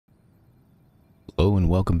Hello and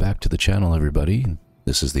welcome back to the channel, everybody.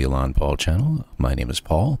 This is the ElanPaul channel. My name is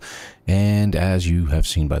Paul, and as you have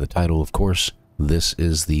seen by the title, of course, this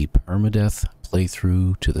is the Permadeath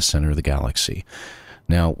playthrough to the center of the galaxy.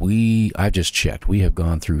 Now, I've just checked. We have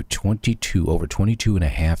gone through over 22 and a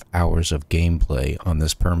half hours of gameplay on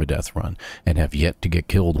this Permadeath run and have yet to get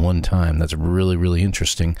killed one time. That's really, really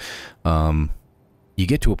interesting. You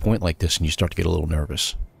get to a point like this and you start to get a little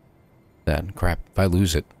nervous. That, crap, if I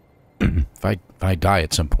lose it, if I die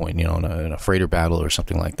at some point, you know, in a freighter battle or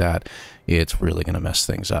something like that, it's really going to mess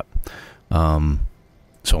things up. So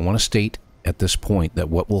I want to state at this point that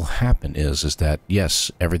what will happen is that,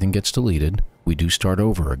 yes, everything gets deleted. We do start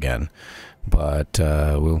over again, but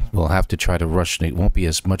we'll have to try to rush. It won't be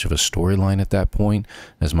as much of a storyline at that point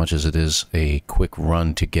as much as it is a quick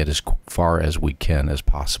run to get as far as we can as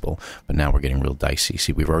possible. But now we're getting real dicey.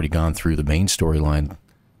 See, we've already gone through the main storyline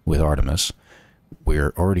with Artemis.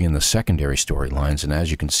 We're already in the secondary storylines, and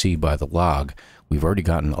as you can see by the log, we've already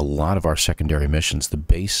gotten a lot of our secondary missions. The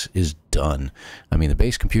base is done. I mean, the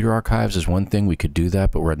base computer archives is one thing. We could do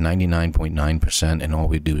that, but we're at 99.9%, and all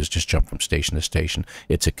we do is just jump from station to station.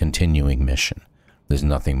 It's a continuing mission. There's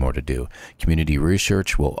nothing more to do. Community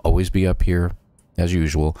research will always be up here, as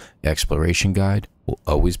usual. Exploration guide will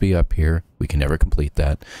always be up here. We can never complete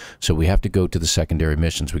that. So we have to go to the secondary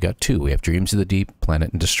missions. We got two. We have Dreams of the Deep,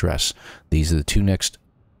 Planet in Distress. These are the two next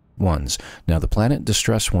ones. Now, the Planet in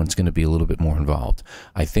Distress one's going to be a little bit more involved.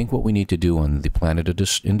 I think what we need to do on the Planet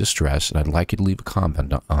in Distress, and I'd like you to leave a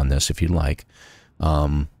comment on this if you'd like,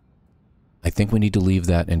 I think we need to leave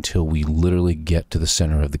that until we literally get to the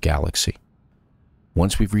center of the galaxy.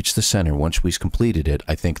 Once we've reached the center, once we've completed it,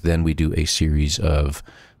 I think then we do a series of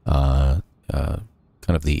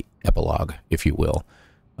kind of the epilogue, if you will,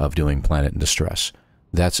 of doing Planet in Distress.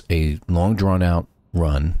 That's a long drawn-out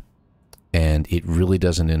run, and it really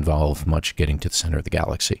doesn't involve much getting to the center of the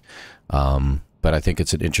galaxy. But I think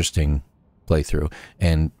it's an interesting playthrough.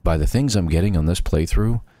 And by the things I'm getting on this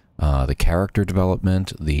playthrough, the character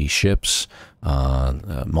development, the ships,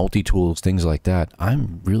 multi-tools, things like that,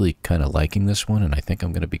 I'm really kind of liking this one, and I think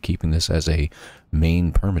I'm going to be keeping this as a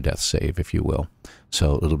main permadeath save, if you will.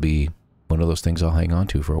 So it'll be one of those things I'll hang on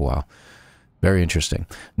to for a while. Very interesting.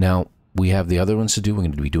 Now, we have the other ones to do. We're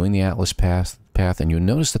going to be doing the Atlas path, and you'll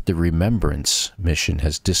notice that the Remembrance mission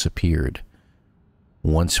has disappeared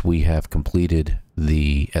once we have completed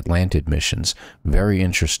the Atlantid missions. Very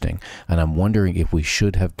interesting. And I'm wondering if we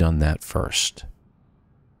should have done that first.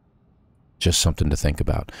 Just something to think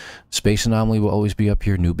about. Space Anomaly will always be up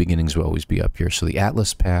here. New Beginnings will always be up here. So the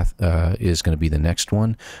Atlas path is going to be the next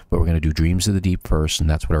one, but we're going to do Dreams of the Deep first, and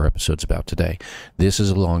that's what our episode's about today. This is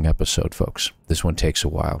a long episode, folks. This one takes a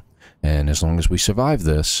while. And as long as we survive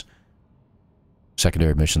this,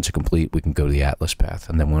 secondary missions are complete, we can go to the Atlas path.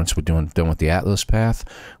 And then once we're done with the Atlas path,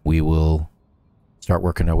 we will start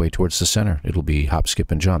working our way towards the center. It'll be hop, skip,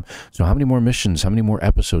 and jump. So how many more missions, how many more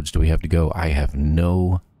episodes do we have to go? I have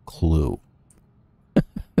no clue.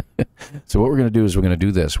 So what we're going to do is we're going to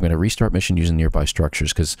do this. We're going to restart mission using nearby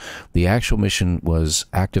structures, because the actual mission was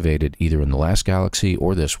activated either in the last galaxy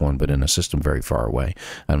or this one, but in a system very far away.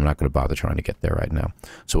 And I'm not going to bother trying to get there right now.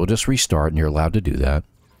 So we'll just restart, and you're allowed to do that.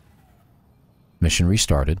 Mission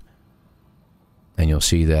restarted. And you'll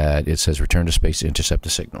see that it says return to space to intercept the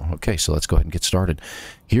signal. Okay, so let's go ahead and get started.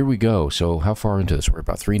 Here we go. So how far into this? We're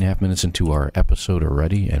about 3.5 minutes into our episode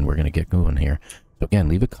already, and we're going to get going here. So again,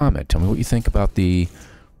 leave a comment. Tell me what you think about the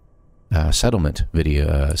settlement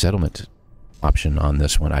option on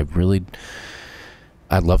this one. I'd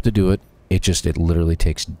love to do it. It literally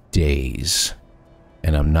takes days,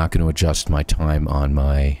 and I'm not going to adjust my time on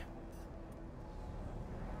my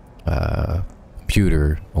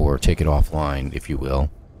computer or take it offline, if you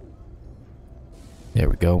will. There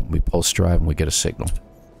we go. We pulse drive and we get a signal.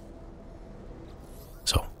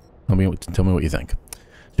 So tell me what you think.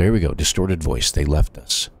 There we go. Distorted voice. They left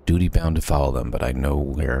us. Duty bound to follow them, but I know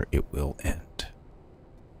where it will end.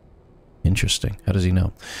 Interesting. How does he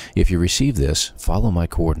know? If you receive this, follow my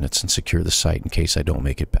coordinates and secure the site in case I don't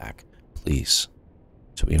make it back. Please.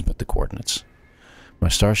 So we input the coordinates. My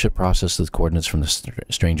starship processed the coordinates from the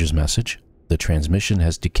stranger's message. The transmission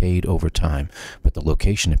has decayed over time, but the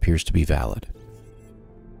location appears to be valid.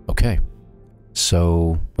 Okay.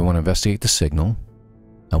 So we want to investigate the signal.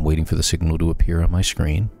 I'm waiting for the signal to appear on my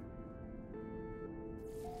screen.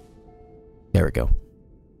 There we go.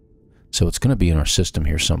 So it's going to be in our system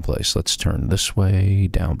here someplace. Let's turn this way,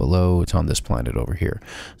 down below. It's on this planet over here.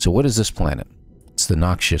 So what is this planet? It's the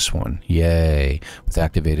noxious one. Yay. With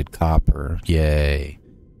activated copper. Yay.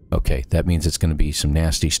 Okay, that means it's going to be some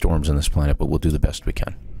nasty storms on this planet, but we'll do the best we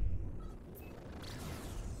can.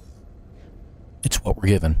 what we're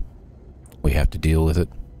given. We have to deal with it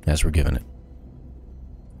as we're given it.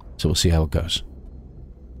 So we'll see how it goes.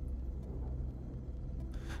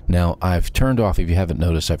 Now, I've turned off, if you haven't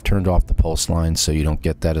noticed, I've turned off the pulse line so you don't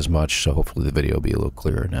get that as much, so hopefully the video will be a little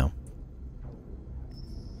clearer now.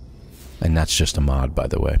 And that's just a mod, by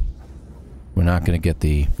the way. We're not going to get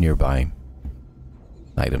the nearby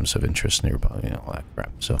items of interest nearby, you know, all that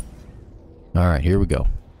crap. So, alright, here we go.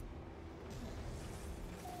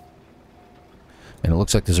 And it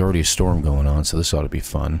looks like there's already a storm going on, so this ought to be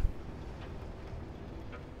fun.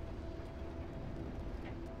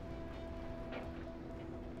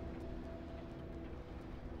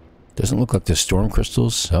 Doesn't look like there's storm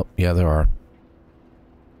crystals. Oh, yeah, there are.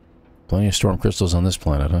 Plenty of storm crystals on this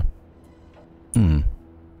planet, huh? You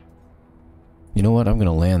know what? I'm going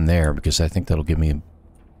to land there because I think that'll give me a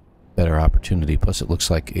better opportunity. Plus, it looks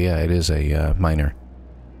like, yeah, it is a minor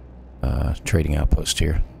trading outpost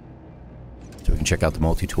here. So we can check out the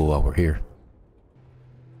multi-tool while we're here.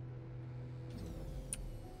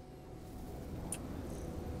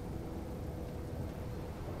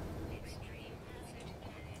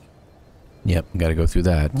 Yep, got to go through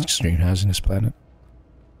that. Extreme hazardous planet.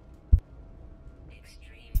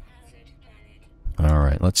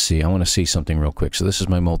 Alright, let's see. I want to see something real quick. So this is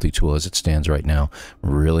my multi-tool as it stands right now.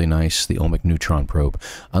 Really nice. The Ohmic Neutron Probe.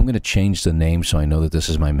 I'm going to change the name so I know that this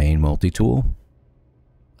is my main multi-tool.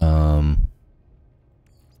 Got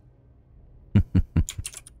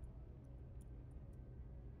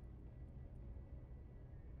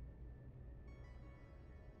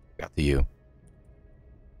the U.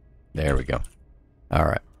 There we go.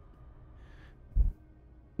 Alright.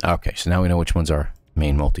 Okay, so now we know which one's our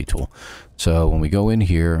main multi-tool. So when we go in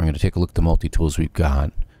here, I'm going to take a look at the multi-tools we've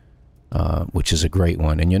got, which is a great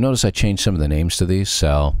one. And you'll notice I changed some of the names to these.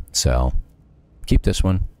 Cell, cell. Keep this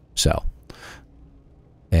one, cell.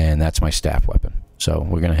 And that's my staff weapon. So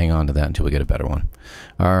we're going to hang on to that until we get a better one.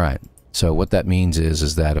 Alright, so what that means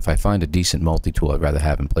is that if I find a decent multi-tool I'd rather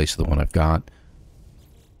have in place of the one I've got,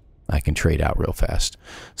 I can trade out real fast.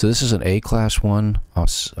 So this is an A-class one,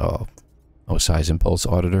 size impulse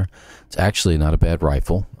auditor. It's actually not a bad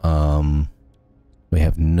rifle. We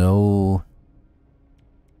have none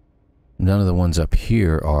of the ones up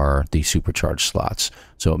here are the supercharged slots.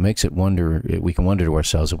 So it makes it wonder, we can wonder to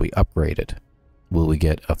ourselves if we upgrade it, will we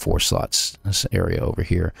get a 4 slots area over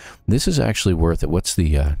here? This is actually worth it. What's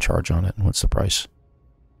the charge on it? What's the price?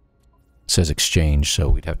 It says exchange, so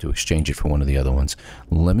we'd have to exchange it for one of the other ones.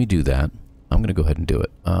 Let me do that. I'm going to go ahead and do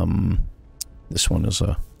it. This one is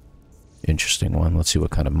a interesting one. Let's see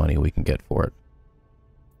what kind of money we can get for it.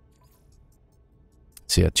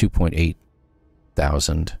 See, at 2.8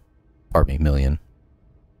 thousand, pardon me, million.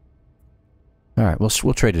 All right, we'll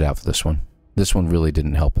trade it out for this one. This one really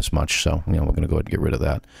didn't help us much, so you know we're going to go ahead and get rid of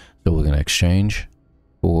that. So we're going to exchange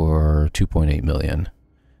for 2.8 million.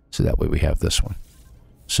 So that way we have this one.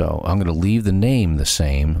 So I'm going to leave the name the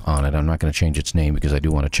same on it. I'm not going to change its name because I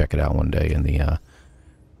do want to check it out one day in the,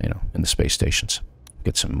 you know, in the space stations.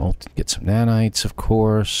 Get some nanites, of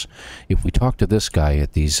course. If we talk to this guy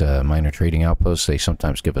at these minor trading outposts, they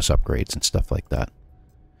sometimes give us upgrades and stuff like that.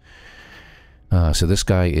 So this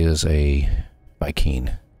guy is a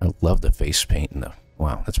Vy'keen. I love the face paint and the...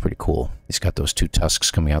 Wow, that's pretty cool. He's got those 2 tusks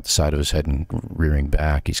coming out the side of his head and rearing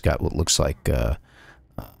back. He's got what looks like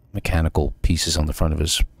mechanical pieces on the front of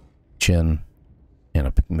his chin and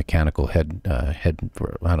a mechanical head, I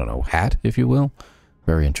don't know, hat, if you will.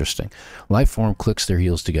 Very interesting. Lifeform clicks their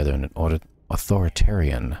heels together in an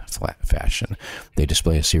authoritarian fashion. They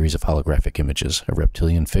display a series of holographic images, a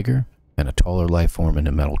reptilian figure, and a taller lifeform in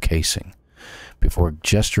a metal casing, before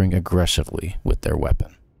gesturing aggressively with their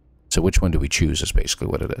weapon. So which one do we choose is basically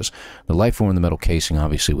what it is. The lifeform in the metal casing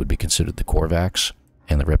obviously would be considered the Korvax,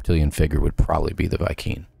 and the reptilian figure would probably be the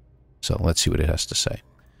Vy'keen. So let's see what it has to say.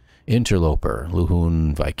 Interloper,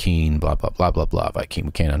 LOOOOONG, Vy'keen, blah, blah, blah, blah, blah, Vy'keen.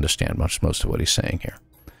 We can't understand most of what he's saying here.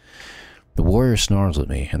 The warrior snarls at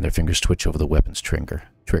me, and their fingers twitch over the weapon's trigger.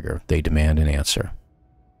 They demand an answer.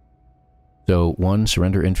 So, 1,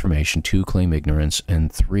 surrender information, 2, claim ignorance,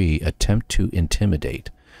 and 3, attempt to intimidate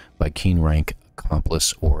Vy'keen rank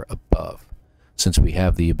accomplice or above. Since we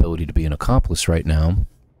have the ability to be an accomplice right now,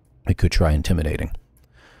 we could try intimidating.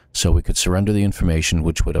 So we could surrender the information,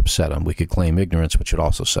 which would upset him. We could claim ignorance, which would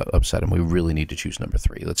also upset him. We really need to choose number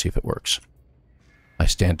 3. Let's see if it works. I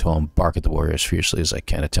stand tall and bark at the warrior as fiercely as I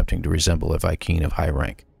can, attempting to resemble a Vy'keen of high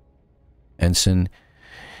rank. Ensign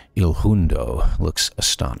Ilhundo looks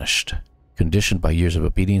astonished. Conditioned by years of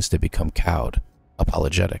obedience, they become cowed,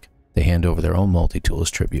 apologetic. They hand over their own multi-tool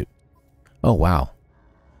as tribute. Oh, wow.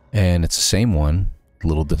 And it's the same one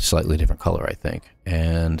little slightly different color, I think.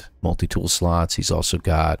 And multi-tool slots. He's also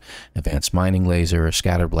got advanced mining laser,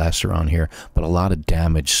 scatter blaster on here, but a lot of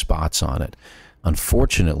damage spots on it.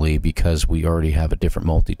 Unfortunately, because we already have a different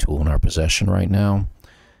multi-tool in our possession right now,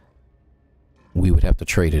 we would have to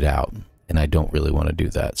trade it out, and I don't really want to do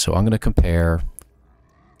that. So I'm going to compare.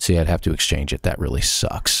 See, I'd have to exchange it. That really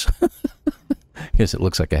sucks. Because it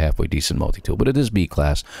looks like a halfway decent multi-tool, but it is B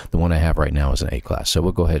class. The one I have right now is an A class, so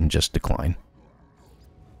we'll go ahead and just decline.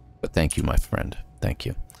 But thank you, my friend. Thank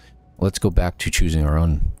you. Let's go back to choosing our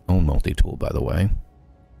own multi-tool, by the way.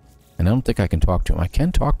 And I don't think I can talk to him. I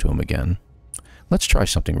can talk to him again. Let's try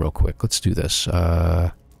something real quick. Let's do this.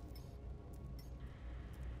 Sell.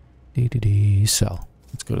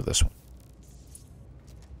 Let's go to this one.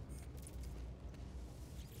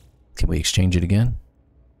 Can we exchange it again?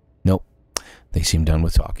 Nope. They seem done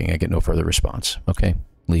with talking. I get no further response. Okay,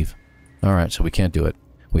 leave. All right, so we can't do it.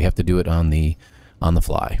 We have to do it on the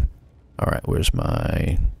fly. All right, where's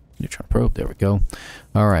my neutron probe? There we go.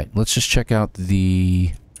 All right, let's just check out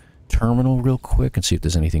the terminal real quick and see if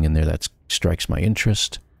there's anything in there that strikes my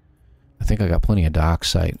interest. I think I got plenty of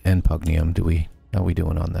doxite and pugnium. How are we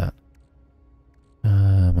doing on that?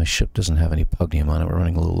 My ship doesn't have any pugnium on it. We're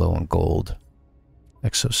running a little low on gold.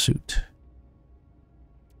 Exosuit.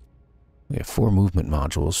 We have 4 movement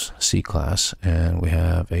modules, C class, and we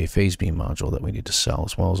have a phase beam module that we need to sell,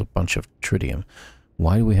 as well as a bunch of tritium.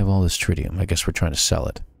 Why do we have all this tritium? I guess we're trying to sell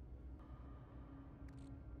it.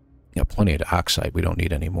 Got plenty of oxide. We don't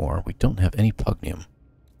need any more. We don't have any pugnium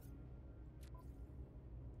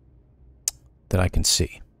that I can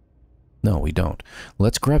see. No, we don't.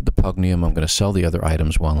 Let's grab the pugnium. I'm going to sell the other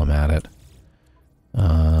items while I'm at it.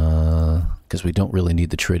 Because we don't really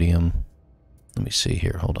need the tritium. Let me see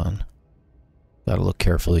here. Hold on. Gotta look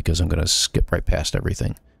carefully because I'm going to skip right past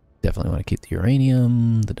everything. Definitely want to keep the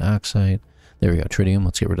uranium, the doxide. There we go. Tritium.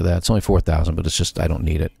 Let's get rid of that. It's only 4,000, but it's just I don't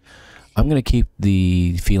need it. I'm going to keep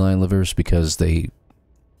the feline livers because they,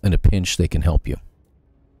 in a pinch, they can help you.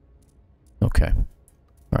 Okay.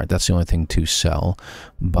 All right, that's the only thing to sell.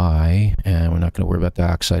 Buy, and we're not going to worry about the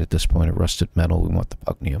oxide at this point. A rusted metal. We want the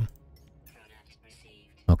pugnium.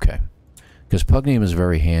 Okay. Because pugnium is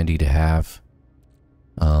very handy to have.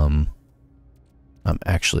 I'm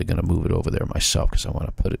actually going to move it over there myself because I want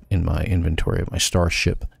to put it in my inventory of my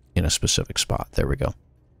starship in a specific spot. There we go.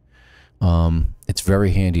 It's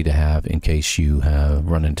very handy to have in case you have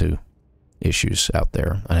run into issues out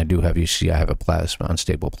there. And I do have, you see, I have a plasma,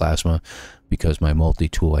 unstable plasma, because my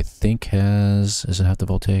multi-tool, I think, does it have the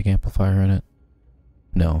voltaic amplifier in it?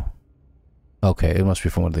 No. Okay, it must be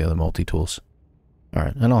from one of the other multi-tools. All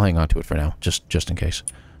right, and I'll hang on to it for now, just in case.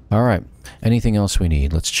 All right, anything else we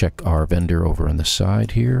need? Let's check our vendor over on the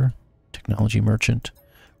side here. Technology merchant.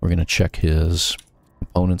 We're going to check his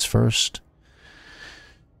components first.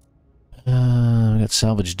 We got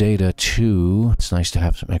salvage data too. It's nice to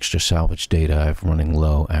have some extra salvage data. I'm running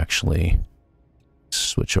low, actually.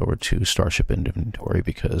 Switch over to Starship inventory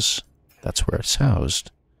because that's where it's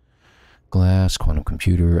housed. Glass, quantum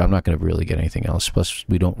computer. I'm not going to really get anything else. Plus,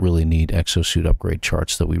 we don't really need exosuit upgrade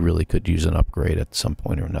charts, though we really could use an upgrade at some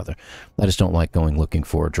point or another. I just don't like going looking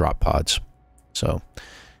for drop pods. So,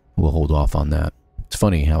 we'll hold off on that. It's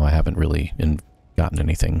funny how I haven't really gotten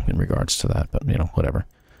anything in regards to that, but, you know, whatever.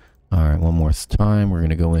 Alright, one more time, we're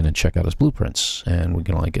going to go in and check out his blueprints, and we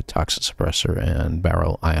can only get toxin suppressor and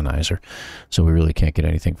barrel ionizer, so we really can't get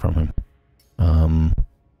anything from him.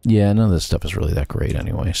 Yeah, none of this stuff is really that great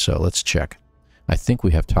anyway, so let's check. I think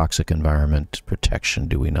we have toxic environment protection,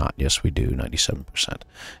 do we not? Yes, we do, 97%.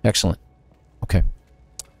 Excellent. Okay.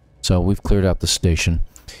 So we've cleared out the station.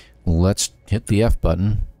 Let's hit the F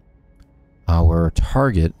button. Our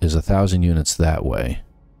target is 1,000 units that way.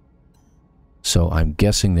 So I'm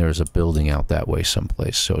guessing there's a building out that way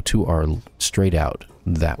someplace. So to our straight out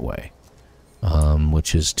that way,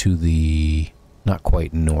 which is to the not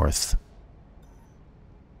quite north,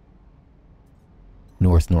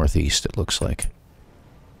 northeast. It looks like.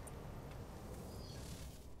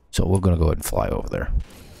 So we're going to go ahead and fly over there.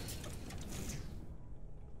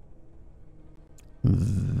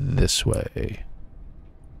 This way.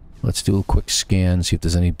 Let's do a quick scan, see if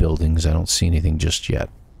there's any buildings. I don't see anything just yet.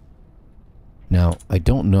 Now, I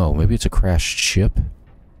don't know. Maybe it's a crashed ship.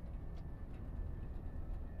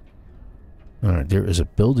 Alright, there is a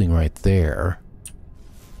building right there.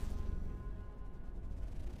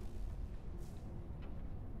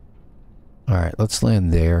 Alright, let's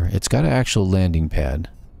land there. It's got an actual landing pad.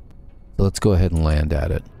 So let's go ahead and land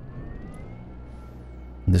at it.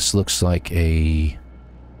 This looks like a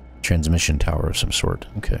transmission tower of some sort.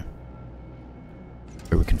 Okay.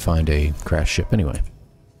 Here we can find a crashed ship anyway.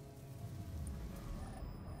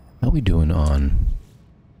 How are we doing on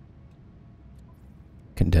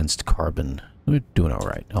condensed carbon? We're doing all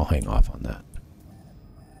right. I'll hang off on that.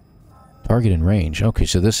 Target and range. Okay,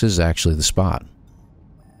 so this is actually the spot.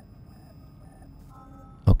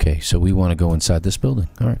 Okay, so we want to go inside this building.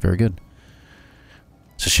 All right, very good.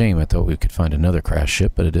 It's a shame. I thought we could find another crash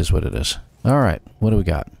ship, but it is what it is. All right, what do we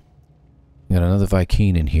got? We got another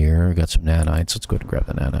Viking in here. We got some nanites. Let's go ahead and grab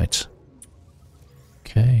the nanites.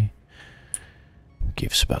 Okay.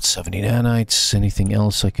 Gave us about 70 nanites. Anything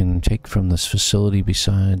else I can take from this facility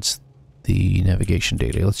besides the navigation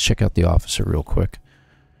data? Let's check out the officer real quick.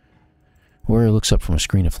 Warrior looks up from a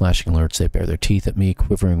screen of flashing alerts. They bare their teeth at me,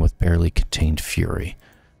 quivering with barely contained fury.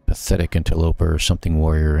 Pathetic interloper, something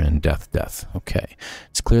warrior, and death. Okay.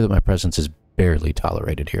 It's clear that my presence is barely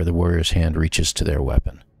tolerated here. The warrior's hand reaches to their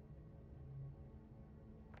weapon.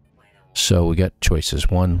 So we got choices.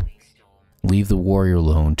 1, leave the warrior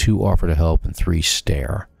alone. 2, offer to help. And 3,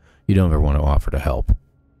 stare. You don't ever want to offer to help.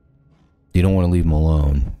 You don't want to leave him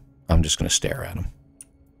alone. I'm just going to stare at him.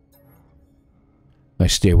 I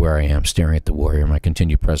stay where I am, staring at the warrior. My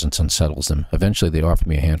continued presence unsettles them. Eventually, they offer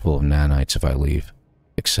me a handful of nanites if I leave.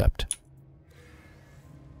 Accept.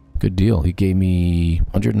 Good deal. He gave me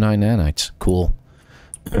 109 nanites. Cool.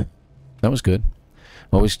 That was good.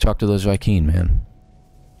 Always talk to those Viking, man.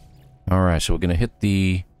 Alright, so we're going to hit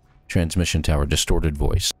the transmission tower. Distorted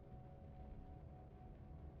voice.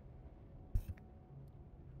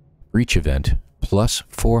 Breach event. Plus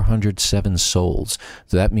 407 souls.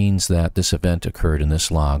 So that means that this event occurred in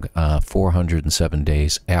this log 407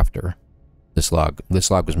 days after. This log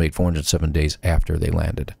was made 407 days after they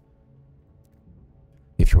landed.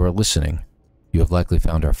 If you are listening, you have likely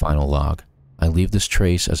found our final log. I leave this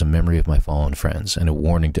trace as a memory of my fallen friends and a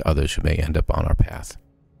warning to others who may end up on our path.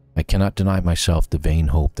 I cannot deny myself the vain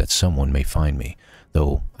hope that someone may find me,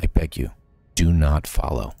 though I beg you, do not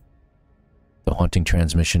follow. The haunting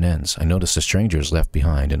transmission ends. I notice a stranger has left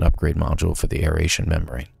behind an upgrade module for the aeration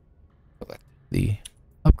membrane. The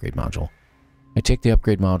upgrade module. I take the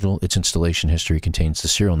upgrade module. Its installation history contains the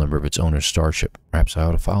serial number of its owner's starship. Perhaps I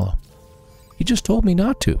ought to follow. He just told me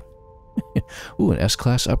not to. Ooh, an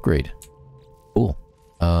S-class upgrade. Cool.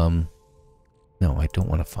 No, I don't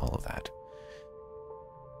want to follow that.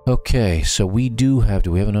 Okay, so we do have...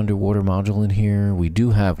 Do we have an underwater module in here? We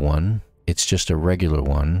do have one. It's just a regular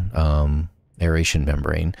one. Aeration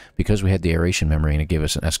membrane. Because we had the aeration membrane, it gave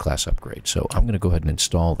us an S-class upgrade. So I'm going to go ahead and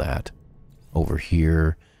install that over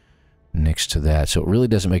here next to that. So it really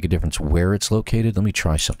doesn't make a difference where it's located. Let me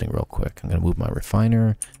try something real quick. I'm going to move my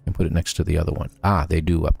refiner and put it next to the other one. Ah, they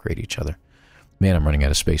do upgrade each other. Man, I'm running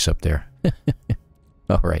out of space up there.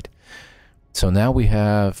 All right. So now we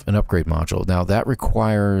have an upgrade module. Now that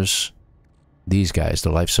requires these guys,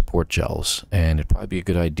 the life support gels. And it'd probably be a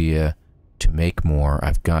good idea to make more.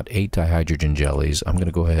 I've got 8 dihydrogen jellies. I'm going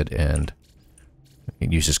to go ahead and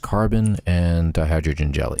use this carbon and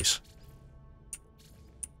dihydrogen jellies.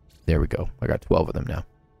 There we go. I got 12 of them now.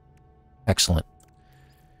 Excellent.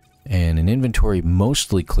 And an inventory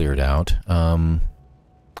mostly cleared out.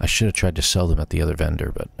 I should have tried to sell them at the other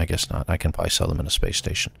vendor, but I guess not. I can probably sell them in a space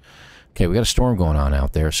station. Okay, we got a storm going on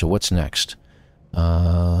out there, so what's next?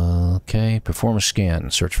 Okay, perform a scan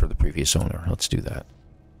and search for the previous owner. Let's do that.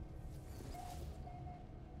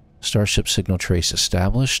 Starship signal trace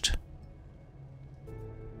established.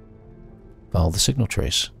 Follow the signal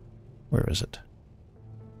trace. Where is it?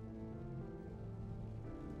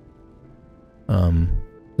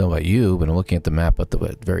 Don't know about you, but I'm looking at the map at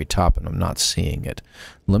the very top and I'm not seeing it.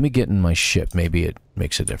 Let me get in my ship. Maybe it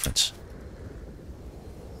makes a difference.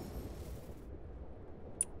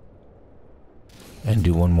 And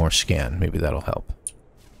do one more scan. Maybe that'll help.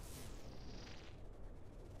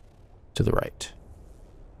 To the right.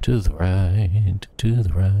 To the right. To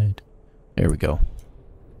the right. There we go.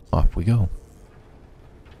 Off we go.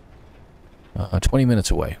 20 minutes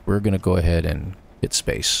away. We're going to go ahead and hit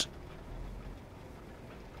space.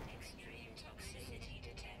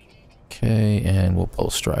 Okay, and we'll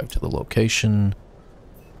pulse drive to the location.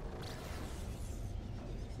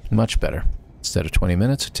 Much better. Instead of 20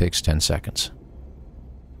 minutes, it takes 10 seconds.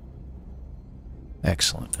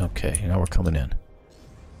 Excellent. Okay, now we're coming in.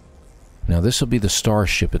 Now this will be the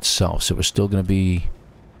starship itself, so we're still going to be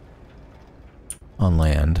on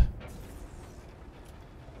land.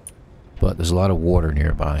 But there's a lot of water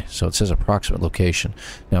nearby, so it says approximate location.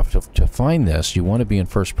 Now to find this, you want to be in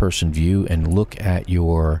first-person view and look at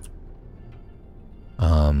your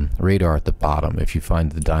radar at the bottom. If you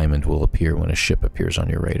find the diamond will appear when a ship appears on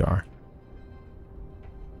your radar.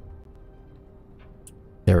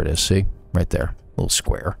 There it is, see? Right there. Little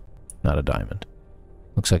square. Not a diamond.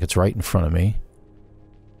 Looks like it's right in front of me.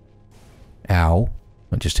 Ow.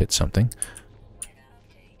 I just hit something.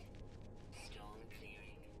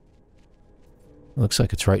 Looks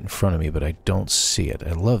like it's right in front of me, but I don't see it.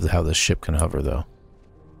 I love how this ship can hover, though.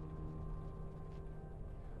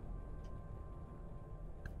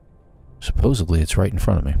 Supposedly, it's right in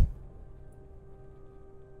front of me.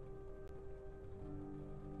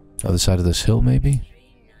 Other side of this hill, maybe?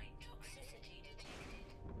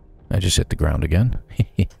 I just hit the ground again.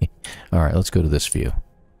 Alright, let's go to this view.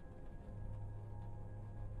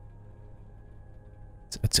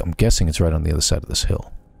 I'm guessing it's right on the other side of this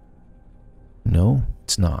hill. No,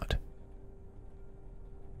 it's not.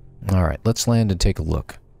 Alright, let's land and take a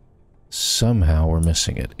look. Somehow we're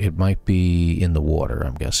missing it. It might be in the water,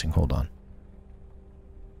 I'm guessing. Hold on.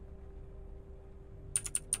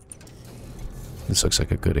 This looks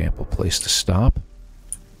like a good ample place to stop.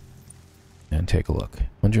 And take a look.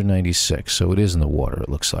 196, so it is in the water, it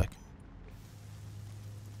looks like.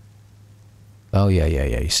 Oh, yeah,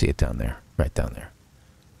 you see it down there. Right down there.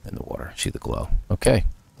 In the water. See the glow. Okay,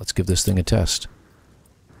 let's give this thing a test.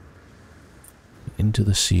 Into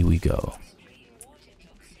the sea we go.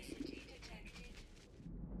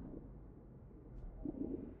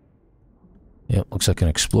 Yep, looks like an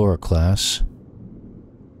Explorer class.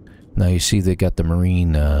 Now you see they got the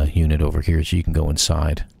Marine unit over here, so you can go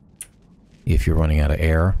inside if you're running out of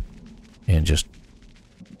air and just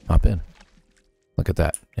hop in. Look at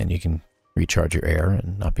that. And you can recharge your air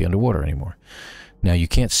and not be underwater anymore. Now you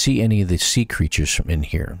can't see any of the sea creatures from in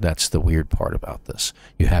here. That's the weird part about this.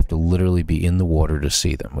 You have to literally be in the water to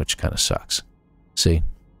see them, which kind of sucks. See?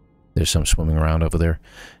 There's some swimming around over there,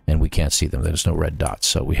 and we can't see them. There's no red dots,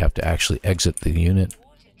 so we have to actually exit the unit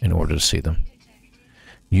in order to see them.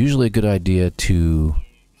 Usually a good idea to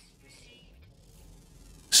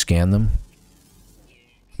scan them,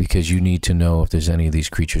 because you need to know if there's any of these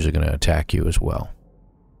creatures are going to attack you as well.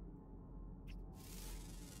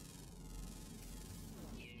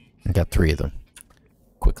 I got 3 of them.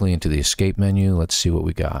 Quickly into the escape menu. Let's see what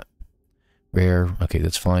we got. Rare. Okay,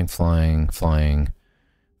 that's flying, flying, flying,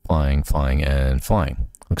 flying, flying, and flying.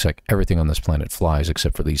 Looks like everything on this planet flies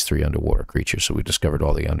except for these 3 underwater creatures, so we discovered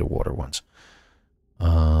all the underwater ones.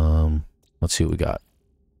 Let's see what we got.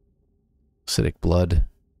 Acidic blood.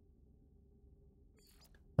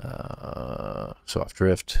 Soft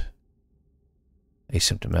drift.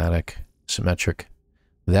 Asymptomatic. Symmetric.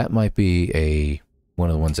 That might be one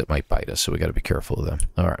of the ones that might bite us, so we got to be careful of them.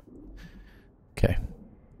 Alright. Okay.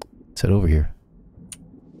 Let's head over here.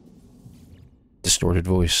 Distorted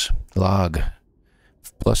voice. Log.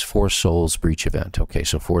 +4 souls breach event. Okay,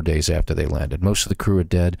 so 4 days after they landed. Most of the crew are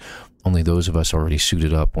dead. Only those of us already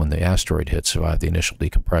suited up when the asteroid hit survived the initial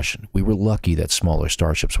decompression. We were lucky that smaller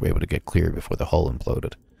starships were able to get clear before the hull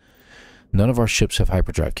imploded. None of our ships have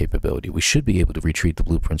hyperdrive capability. We should be able to retrieve the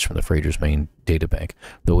blueprints from the freighter's main databank,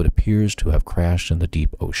 though it appears to have crashed in the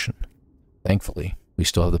deep ocean. Thankfully, we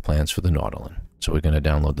still have the plans for the Nautilin. So we're going to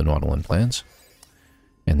download the Nautilin plans.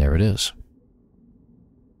 And there it is.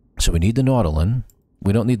 So we need the Nautilin.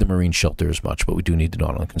 We don't need the marine shelter as much, but we do need the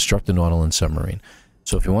Nautilin. Construct the Nautilin submarine.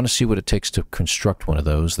 So if you want to see what it takes to construct one of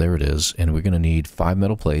those, there it is. And we're going to need 5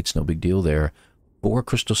 metal plates, no big deal there, 4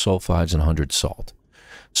 crystal sulfides, and 100 salt.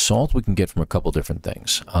 Salt we can get from a couple different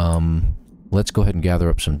things. Let's go ahead and gather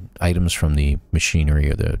up some items from the machinery,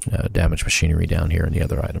 or the damaged machinery down here, and the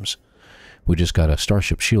other items. We just got a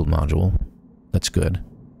Starship Shield module. That's good.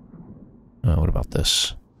 What about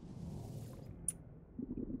this?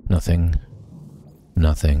 Nothing.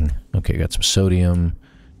 Nothing. Okay, got some sodium.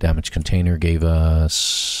 Damaged container gave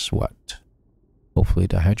us what? Hopefully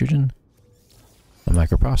dihydrogen? A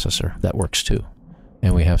microprocessor. That works too.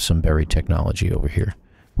 And we have some buried technology over here,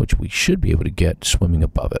 which we should be able to get swimming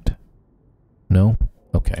above it. No?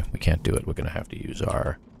 Okay, we can't do it. We're going to have to use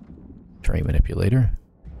our terrain manipulator.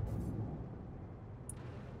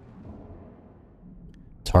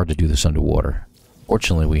 It's hard to do this underwater.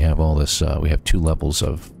 Fortunately, we have all this, we have 2 levels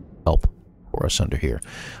of help for us under here.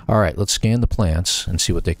 Alright, let's scan the plants and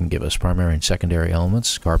see what they can give us. Primary and secondary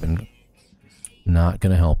elements. Carbon, not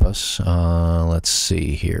going to help us. Let's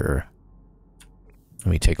see here. Let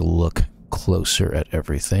me take a look closer at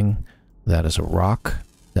everything. That is a rock.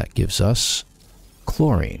 That gives us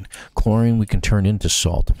chlorine. Chlorine we can turn into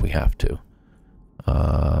salt if we have to.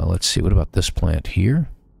 Let's see, what about this plant here?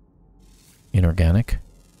 Inorganic.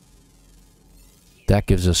 That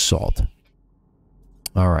gives us salt.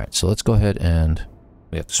 Alright, so let's go ahead and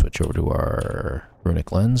we have to switch over to our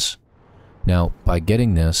runic lens. Now, by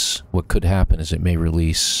getting this, what could happen is it may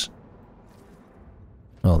release...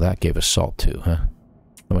 Oh, that gave us salt too, huh?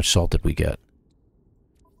 How much salt did we get?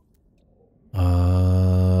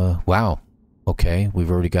 Wow. Okay, we've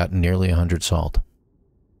already got nearly 100 salt.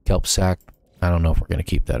 Kelp sack, I don't know if we're going to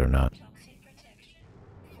keep that or not.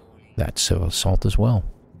 That's salt as well.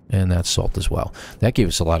 And that's salt as well. That gave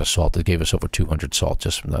us a lot of salt. It gave us over 200 salt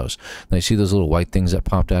just from those. Now you see those little white things that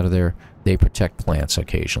popped out of there? They protect plants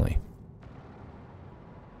occasionally.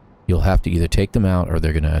 You'll have to either take them out or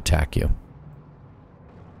they're going to attack you.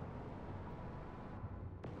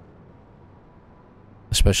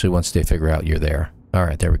 Especially once they figure out you're there.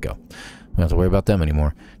 Alright, there we go. We don't have to worry about them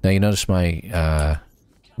anymore. Now you notice my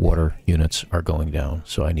water units are going down.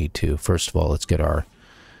 So I need to, first of all, let's get our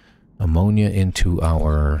ammonia into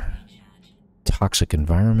our toxic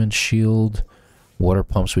environment shield. Water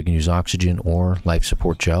pumps, we can use oxygen or life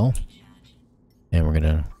support gel. And we're going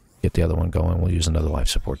to get the other one going. We'll use another life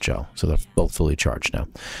support gel. So they're both fully charged now.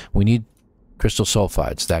 We need crystal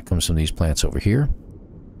sulfides. That comes from these plants over here.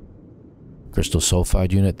 Crystal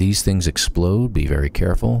sulfide unit. These things explode. Be very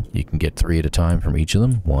careful. You can get 3 at a time from each of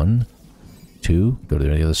them. 1, 2. Go to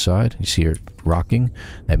the other side. You see her rocking?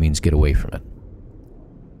 That means get away from it.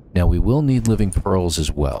 Now we will need living pearls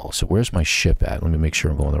as well. So where's my ship at? Let me make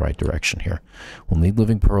sure I'm going the right direction here. We'll need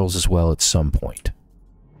living pearls as well at some point.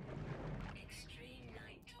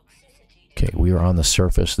 Okay, we are on the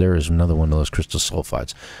surface. There is another one of those crystal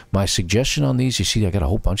sulfides. My suggestion on these, you see I got a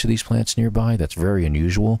whole bunch of these plants nearby. That's very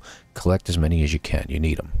unusual. Collect as many as you can. You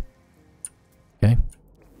need them. Okay?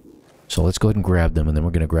 So let's go ahead and grab them, and then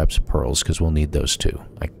we're going to grab some pearls because we'll need those too.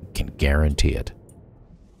 I can guarantee it.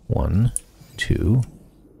 1, 2.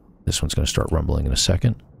 This one's going to start rumbling in a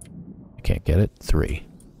second. I can't get it. 3.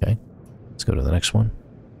 Okay? Let's go to the next one.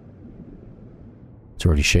 It's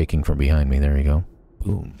already shaking from behind me. There you go.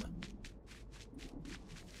 Boom.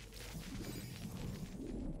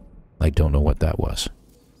 I don't know what that was.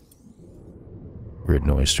 Weird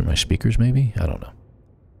noise through my speakers, maybe? I don't know.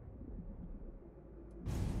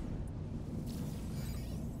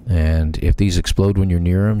 And if these explode when you're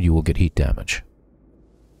near them, you will get heat damage.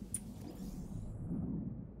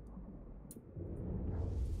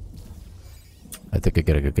 I think I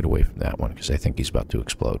gotta get away from that one because I think he's about to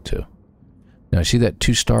explode too. Now, see that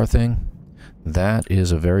 2-star thing? That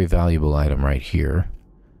is a very valuable item right here.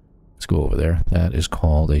 Let's go over there. That is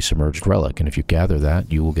called a submerged relic, and if you gather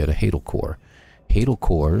that, you will get a Hadal core. Hadal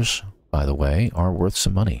cores, by the way, are worth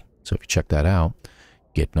some money. So if you check that out,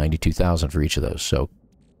 get 92,000 for each of those. So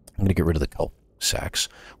I'm going to get rid of the kelp sacks.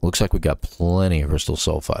 Looks like we've got plenty of crystal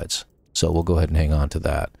sulfides. So we'll go ahead and hang on to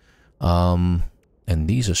that. And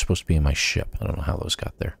these are supposed to be in my ship. I don't know how those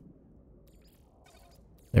got there.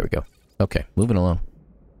 There we go. Okay, moving along.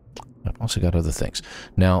 I've also got other things.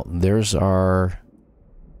 Now, there's our...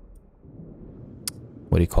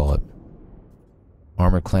 what do you call it?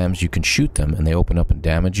 Armored clams. You can shoot them and they open up and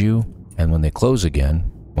damage you. And when they close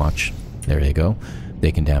again, watch, there you go,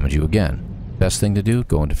 they can damage you again. Best thing to do,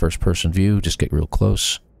 go into first person view, just get real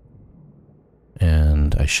close.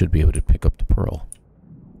 And I should be able to pick up the pearl.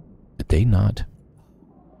 Did they not?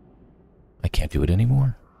 I can't do it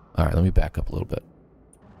anymore? Alright, let me back up a little bit.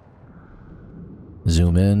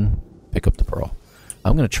 Zoom in, pick up the pearl.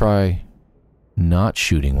 I'm going to try not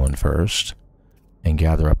shooting one first and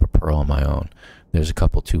gather up a pearl on my own. There's a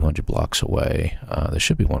couple 200 blocks away. There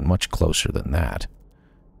should be one much closer than that.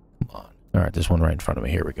 Come on. Alright, there's one right in front of me.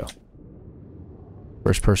 Here we go.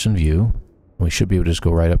 First person view. We should be able to just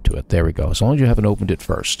go right up to it. There we go. As long as you haven't opened it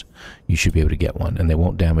first, you should be able to get one, and they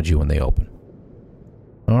won't damage you when they open.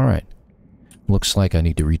 Alright. Looks like I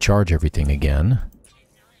need to recharge everything again.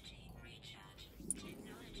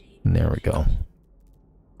 And there we go.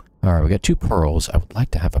 Alright, we got 2 pearls. I would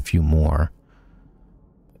like to have a few more.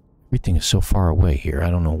 Everything is so far away here. I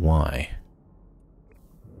don't know why.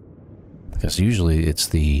 Because usually it's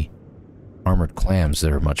the armored clams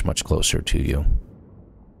that are much, much closer to you.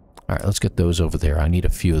 Alright, let's get those over there. I need a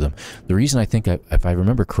few of them. The reason I think, if I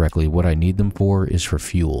remember correctly, what I need them for is for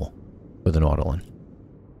fuel with an Nautilin.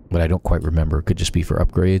 But I don't quite remember. It could just be for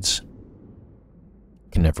upgrades.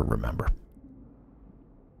 Can never remember.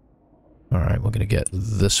 Alright, we're going to get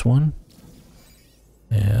this one.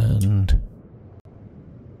 And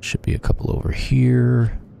should be a couple over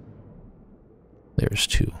here. There's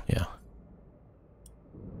 2, yeah.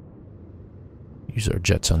 Use our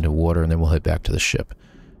jets underwater, and then we'll head back to the ship.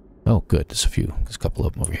 Oh, good. There's a few. There's a couple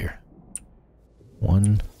of them over here.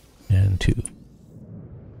 1 and 2.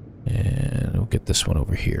 And we'll get this one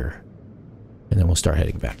over here. And then we'll start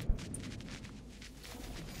heading back.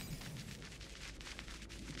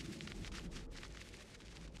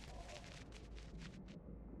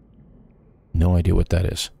 No idea what that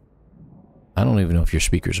is. I don't even know if your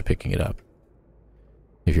speakers are picking it up.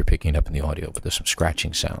 if you're picking it up in the audio, but there's some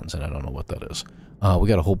scratching sounds, and I don't know what that is. We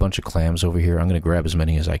got a whole bunch of clams over here. I'm going to grab as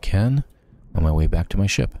many as I can on my way back to my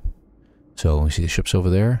ship. So, we see the ship's over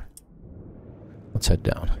there. Let's head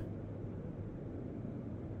down.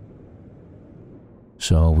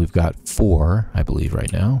 So, we've got 4, I believe,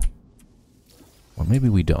 right now. Or maybe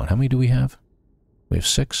we don't. How many do we have? We have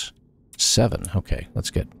 6? 7. Okay,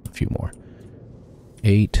 let's get a few more.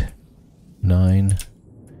 8, 9.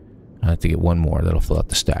 I have to get one more. That'll fill out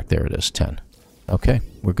the stack. There it is. 10. Okay,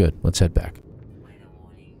 we're good. Let's head back.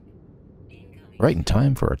 Right in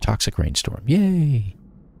time for a toxic rainstorm. Yay!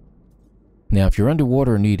 Now, if you're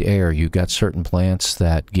underwater and need air, you got certain plants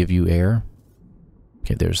that give you air.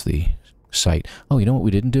 Okay, there's the site. Oh, you know what we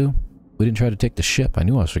didn't do? We didn't try to take the ship. I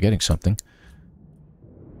knew I was forgetting something.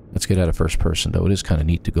 Let's get out of first person, though. It is kind of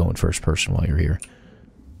neat to go in first person while you're here.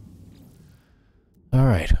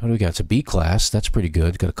 Alright, what do we got? It's a B class. That's pretty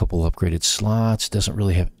good. Got a couple upgraded slots. Doesn't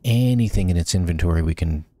really have anything in its inventory we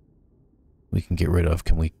can get rid of.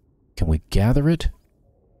 Can we gather it?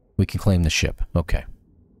 We can claim the ship. Okay.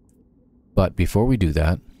 But before we do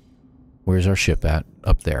that, where's our ship at?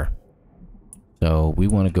 Up there. So we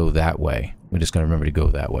want to go that way. We just got to remember to go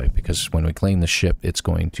that way, because when we claim the ship, it's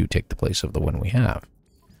going to take the place of the one we have.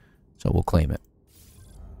 So we'll claim it.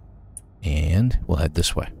 And we'll head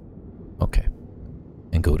this way. Okay.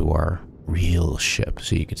 And go to our real ship,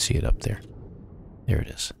 so you can see it up there. There it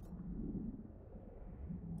is.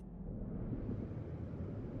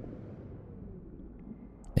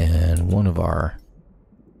 And one of our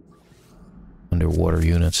underwater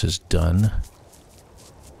units is done.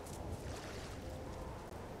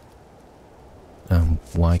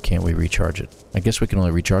 Why can't we recharge it? I guess we can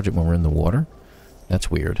only recharge it when we're in the water?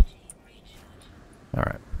 That's weird.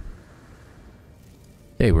 Alright.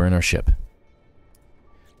 Hey, we're in our ship.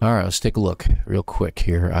 Alright, let's take a look real quick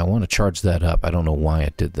here. I want to charge that up. I don't know why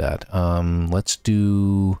it did that. Let's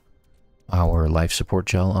do our life support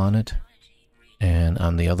gel on it. And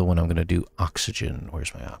on the other one, I'm going to do oxygen.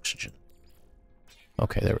 Where's my oxygen?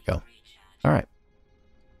 Okay, there we go. Alright.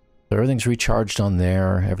 So everything's recharged on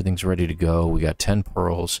there. Everything's ready to go. We got 10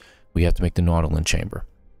 pearls. We have to make the nautilin chamber.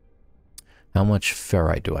 How much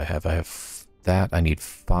ferrite do I have? I have that. I need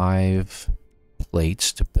 5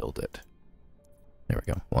 plates to build it. There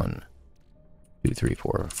we go. 1, 2, 3,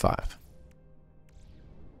 4, 5.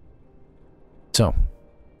 So,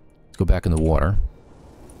 let's go back in the water.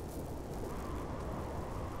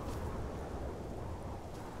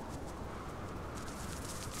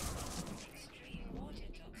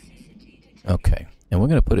 Okay, and we're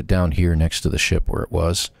going to put it down here next to the ship where it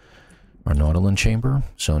was, our nautilin chamber.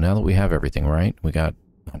 So now that we have everything right, we got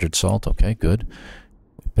 100 salt. Okay, good.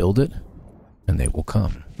 Build it, and they will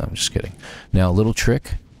come. I'm just kidding. Now, a little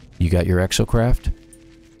trick. You got your exocraft.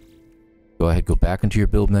 Go ahead, go back into your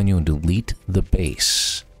build menu and delete the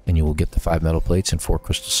base, and you will get the 5 metal plates and 4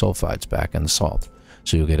 crystal sulfides back and the salt.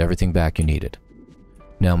 So you'll get everything back you needed.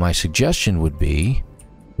 Now, my suggestion would be,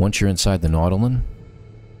 once you're inside the nautilin,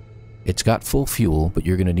 it's got full fuel, but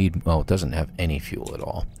you're going to need... Oh, it doesn't have any fuel at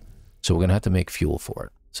all. So we're going to have to make fuel for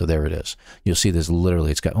it. So there it is. You'll see there's literally...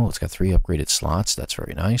 It's got 3 upgraded slots. That's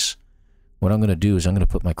very nice. What I'm going to do is I'm going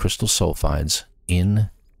to put my crystal sulfides in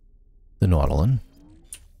the nautilin,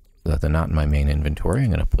 so that they're not in my main inventory. I'm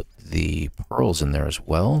going to put the pearls in there as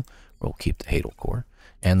well. We'll keep the hadal core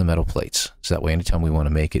and the metal plates. So that way, anytime we want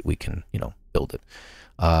to make it, we can, build it.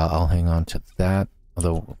 I'll hang on to that.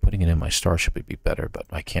 Although putting it in my starship would be better, but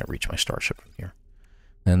I can't reach my starship from here.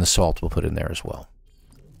 And the salt we'll put in there as well.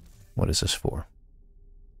 What is this for?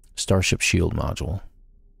 Starship shield module.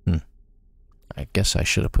 I guess I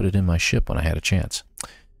should have put it in my ship when I had a chance.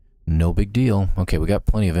 No big deal. Okay, we got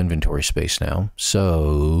plenty of inventory space now,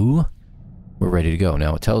 so we're ready to go.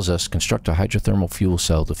 Now it tells us construct a hydrothermal fuel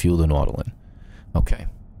cell to fuel the nautilin. Okay,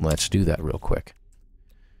 let's do that real quick.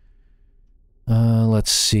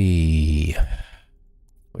 Let's see.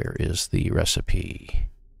 Where is the recipe?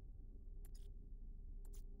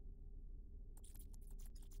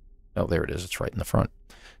 Oh, there it is. It's right in the front.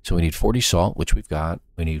 So we need 40 salt, which we've got.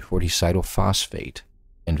 We need 40 cytophosphate,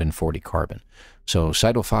 and then 40 carbon. So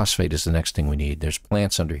cytophosphate is the next thing we need. There's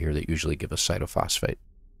plants under here that usually give us cytophosphate.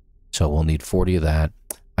 So we'll need 40 of that.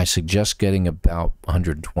 I suggest getting about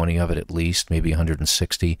 120 of it at least, maybe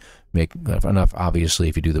 160. Make enough, obviously,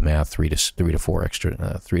 if you do the math, 3 to 4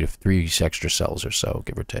 extra, 3 extra cells or so,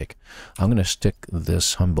 give or take. I'm going to stick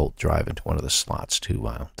this Humboldt drive into one of the slots too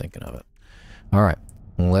while I'm thinking of it. All right,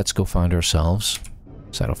 let's go find ourselves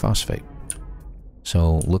cytophosphate.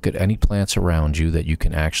 So look at any plants around you that you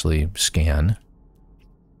can actually scan.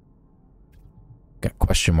 Got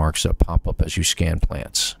question marks that pop up as you scan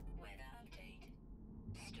plants.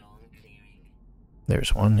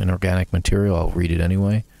 There's one. Inorganic material. I'll read it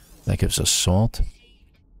anyway. That gives us salt.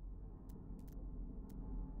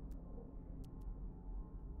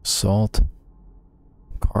 Salt.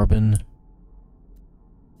 Carbon.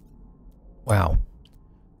 Wow.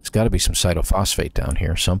 There's got to be some cytophosphate down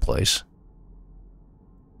here someplace.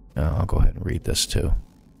 I'll go ahead and read this too.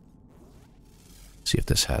 See if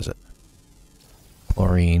this has it.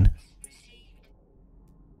 Chlorine.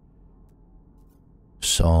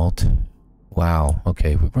 Salt. Wow.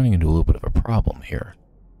 Okay, we're running into a little bit of a problem here.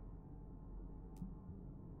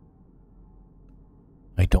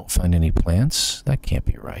 I don't find any plants? That can't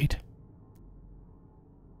be right.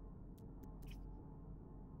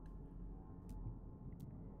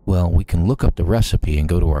 Well, we can look up the recipe and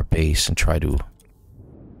go to our base and try to...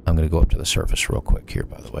 I'm going to go up to the surface real quick here,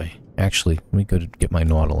 by the way. Actually, let me go to get my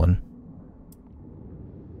Nautilin.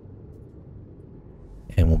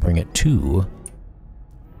 And we'll bring it to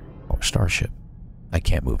our starship. I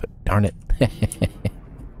can't move it. Darn it.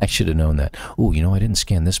 I should have known that. Ooh, you know, I didn't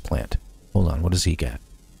scan this plant. Hold on, what does he got?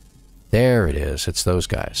 There it is. It's those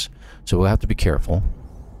guys. So we'll have to be careful.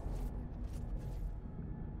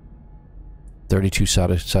 32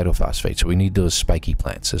 cytophosphate. So we need those spiky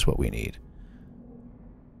plants is what we need.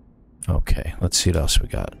 Okay, let's see what else we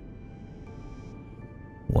got.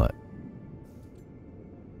 What?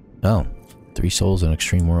 Oh, 3 souls in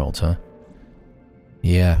extreme worlds, huh?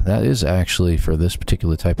 Yeah, that is actually, for this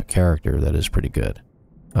particular type of character, that is pretty good.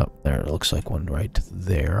 Oh, there, it looks like one right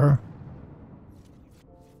there.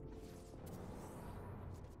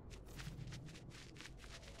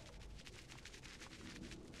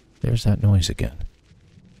 There's that noise again.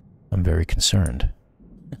 I'm very concerned.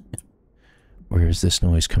 Where is this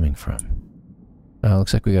noise coming from?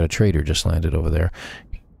 Looks like we got a trader just landed over there.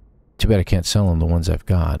 Too bad I can't sell him the ones I've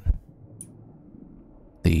got.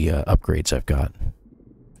 The upgrades I've got.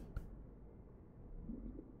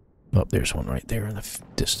 Oh, there's one right there in the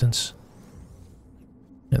distance.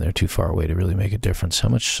 And they're too far away to really make a difference. How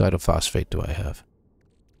much cytophosphate do I have?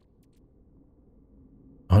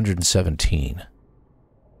 117.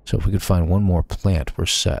 So if we could find one more plant, we're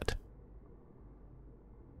set.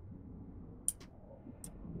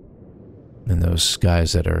 And those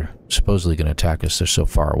guys that are supposedly going to attack us, they're so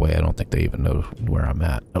far away, I don't think they even know where I'm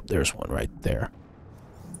at. Oh, there's one right there.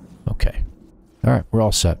 Okay. Alright, we're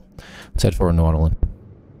all set. Let's head for a Nautilin.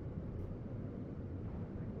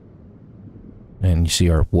 And you see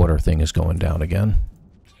our water thing is going down again.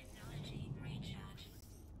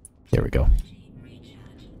 There we go.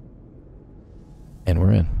 And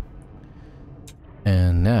we're in.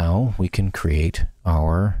 And now we can create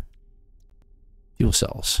our fuel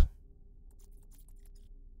cells.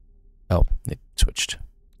 Oh, it switched.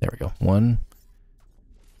 There we go. 1,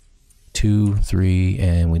 2, 3,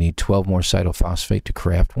 and we need 12 more cytophosphate to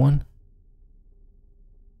craft one.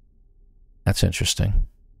 That's interesting.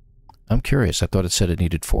 I'm curious. I thought it said it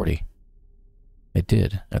needed 40. It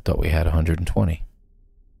did. I thought we had 120.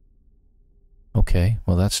 Okay,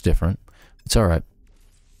 well that's different. It's alright.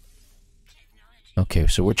 Okay,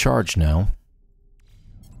 so we're charged now.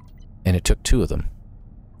 And it took 2 of them.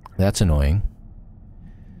 That's annoying.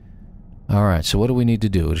 Alright, so what do we need to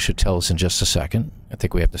do? It should tell us in just a second. I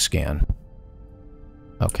think we have to scan.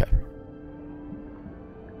 Okay.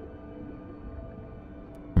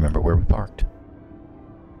 Remember where we parked.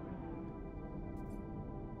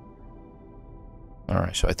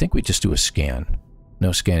 Alright, so I think we just do a scan.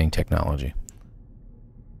 No scanning technology.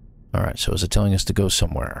 Alright, so is it telling us to go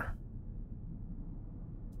somewhere?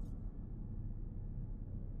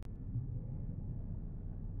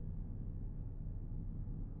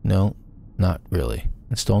 No, not really.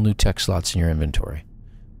 Install new tech slots in your inventory.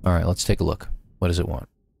 Alright, let's take a look. What does it want?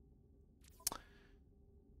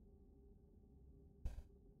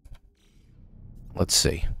 Let's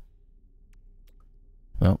see.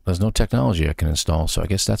 Well, there's no technology I can install, so I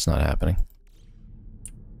guess that's not happening.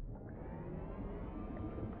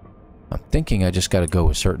 I'm thinking I just got to go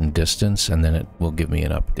a certain distance, and then it will give me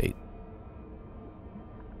an update.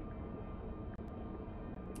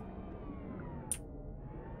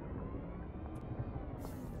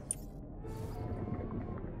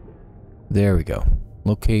 There we go.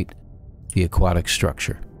 Locate the aquatic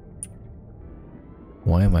structure.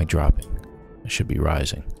 Why am I dropping? I should be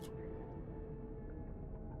rising.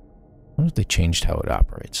 I wonder if they changed how it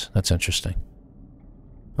operates. That's interesting.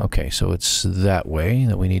 Okay, so it's that way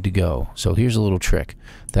that we need to go. So here's a little trick.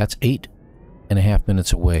 That's 8.5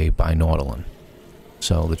 minutes away by Nautilin.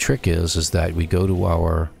 So the trick is that we go to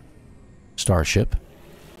our starship,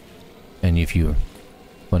 and if you,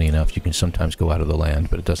 funny enough, you can sometimes go out of the land,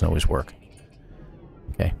 but it doesn't always work.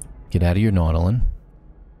 Okay, get out of your Nautilin.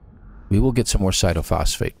 We will get some more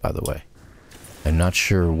cytophosphate, by the way. I'm not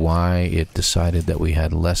sure why it decided that we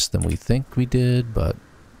had less than we think we did, but...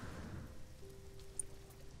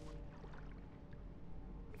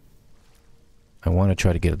 I want to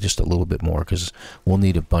try to get just a little bit more, because we'll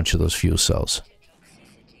need a bunch of those fuel cells.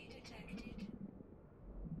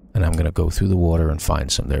 And I'm going to go through the water and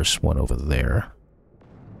find some. There's one over there.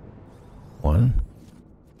 1,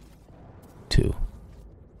 2.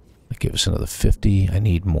 That gave us another 50. I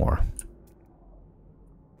need more.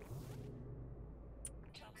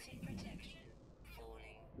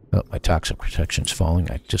 Oh, my toxic protection's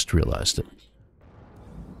falling. I just realized it.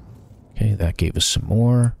 Okay, that gave us some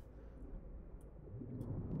more.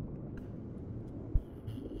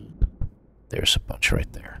 There's a bunch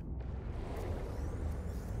right there.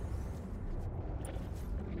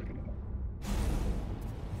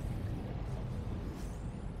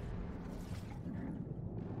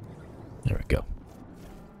 There we go.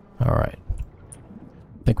 All right.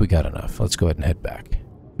 I think we got enough. Let's go ahead and head back.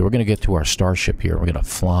 So we're going to get to our starship here. We're going to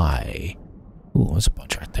fly. Ooh, there's a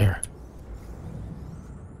bunch right there.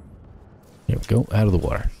 Here we go. Out of the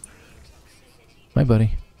water. Hi,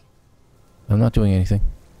 buddy. I'm not doing anything.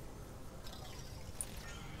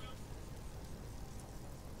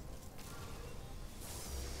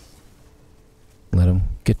 Let him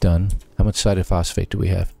get done. How much cytophosphate do we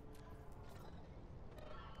have?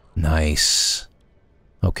 Nice.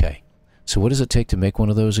 Okay. So what does it take to make one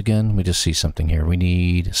of those again? Let me just see something here. We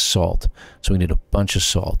need salt. So we need a bunch of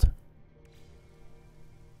salt.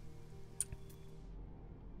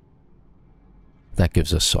 That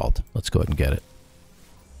gives us salt. Let's go ahead and get it.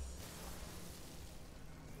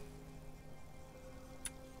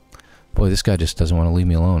 Boy, this guy just doesn't want to leave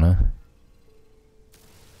me alone, huh?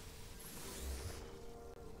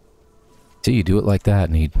 See, you do it like that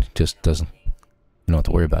and he just doesn't... You don't have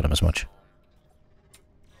to worry about him as much.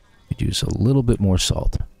 Could use a little bit more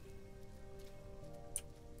salt.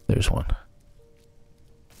 There's one.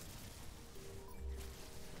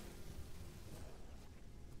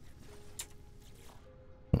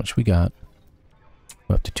 How much we got?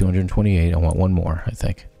 We're up to 228. I want one more, I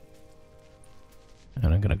think. And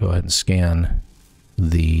I'm going to go ahead and scan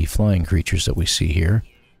the flying creatures that we see here.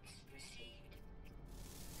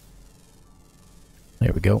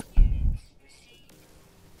 There we go.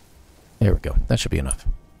 There we go. That should be enough.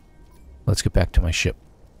 Let's get back to my ship.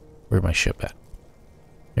 Where's my ship at?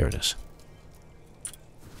 There it is.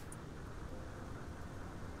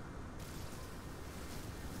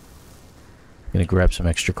 Gonna grab some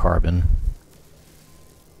extra carbon.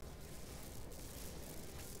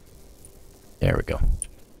 There we go.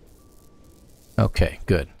 Okay,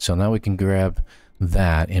 good. So now we can grab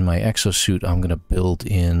that. In my exosuit, I'm gonna build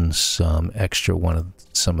in some extra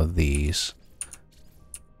some of these.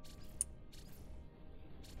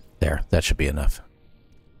 There, that should be enough.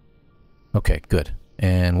 Okay, good.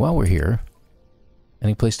 And while we're here,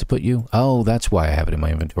 any place to put you? Oh, that's why I have it in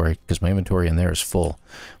my inventory, because my inventory in there is full.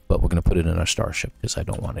 But we're going to put it in our starship, because I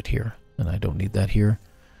don't want it here. And I don't need that here.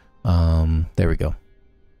 There we go.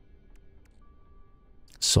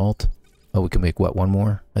 Salt. Oh, we can make what, one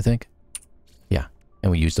more, I think? Yeah,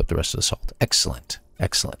 and we used up the rest of the salt. Excellent,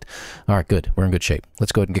 excellent. All right, good. We're in good shape.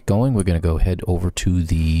 Let's go ahead and get going. We're going to go head over to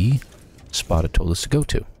the spot it told us to go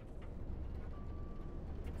to.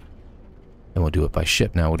 And we'll do it by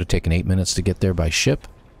ship. Now, it would have taken 8 minutes to get there by ship.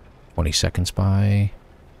 20 seconds by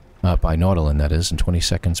Nautilin, that is, and 20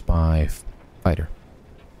 seconds by fighter.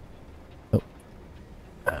 Oh.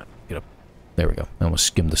 Get up. There we go. I almost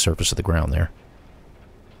skimmed the surface of the ground there.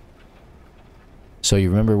 So you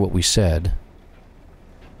remember what we said.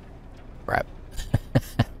 Crap.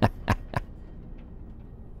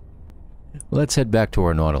 Let's head back to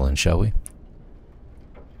our Nautilin, shall we?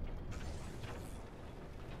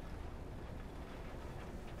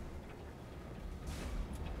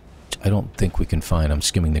 I don't think we can find... I'm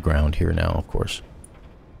skimming the ground here now, of course.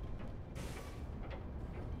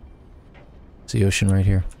 Is the ocean right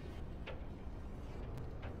here?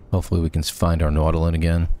 Hopefully we can find our Nautilin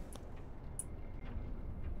again.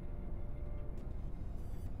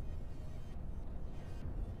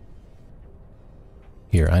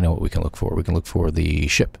 Here, I know what we can look for. We can look for the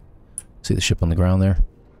ship. See the ship on the ground there?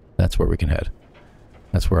 That's where we can head.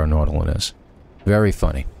 That's where our Nautilin is. Very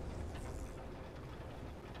funny.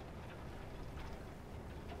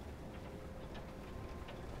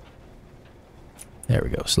 There we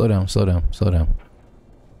go. Slow down, slow down, slow down.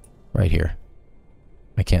 Right here.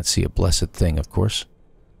 I can't see a blessed thing, of course.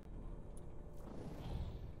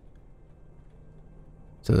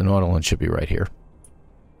 So the Nautilin should be right here.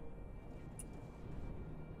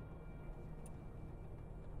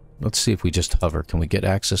 let's see if we just hover. Can we get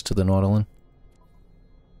access to the Nautilin?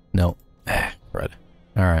 No. Crud.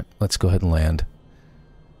 Alright, let's go ahead and land.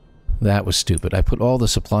 That was stupid. I put all the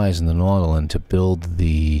supplies in the Nautilin to build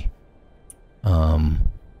the...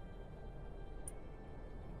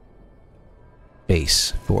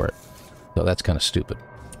 base for it. So that's kind of stupid.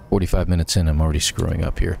 45 minutes in, I'm already screwing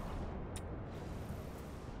up here.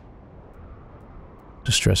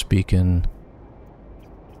 Distress beacon.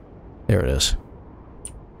 There it is.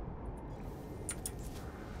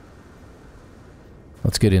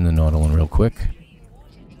 Let's get in the Nautilin real quick.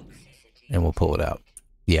 And we'll pull it out.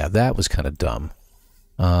 Yeah, that was kind of dumb.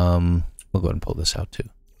 We'll go ahead and pull this out too.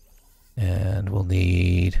 And we'll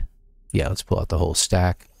need... yeah, let's pull out the whole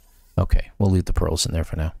stack. Okay, we'll leave the pearls in there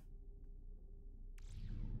for now.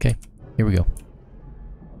 Okay, here we go.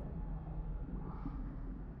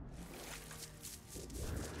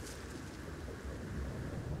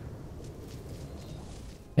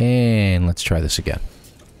 And let's try this again.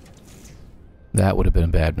 That would have been a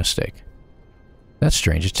bad mistake. That's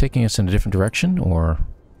strange. It's taking us in a different direction, or...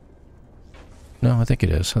 no, I think it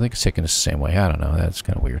is. I think it's taking us the same way. I don't know. That's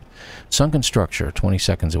kind of weird. Sunken structure, 20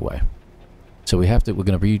 seconds away. So we have to... we're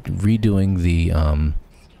going to be redoing the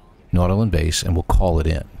Nautilin base, and we'll call it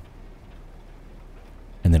in.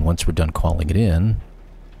 And then once we're done calling it in,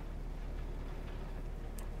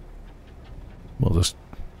 we'll just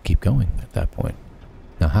keep going at that point.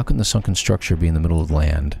 Now, how can the sunken structure be in the middle of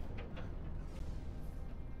land?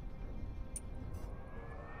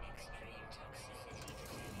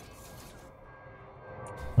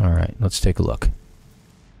 Alright, let's take a look.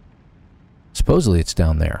 Supposedly it's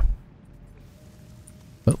down there.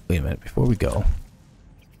 Oh, wait a minute, before we go.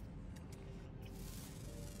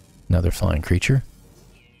 Another flying creature.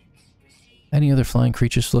 Any other flying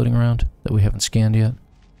creatures floating around that we haven't scanned yet?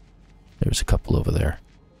 There's a couple over there.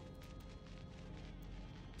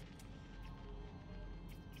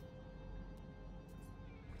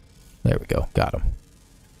 There we go, got them.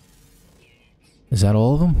 Is that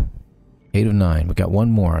all of them? 8 of 9. We got one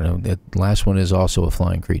more. The last one is also a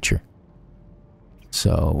flying creature.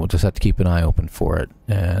 So we'll just have to keep an eye open for it.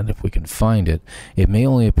 And if we can find it, it may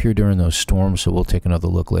only appear during those storms, so we'll take another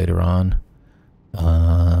look later on.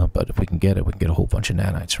 But if we can get it, we can get a whole bunch of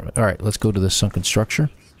nanites from it. Alright, let's go to this sunken structure.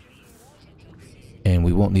 And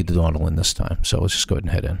we won't need the Nautilin this time, so let's just go ahead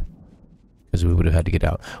and head in. Because we would have had to get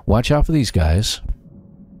out. Watch out for these guys.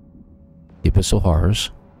 The Abyssal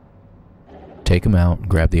Horrors. Take them out and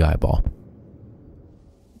grab the eyeball.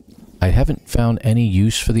 I haven't found any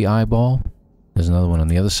use for the eyeball. There's another one on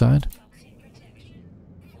the other side.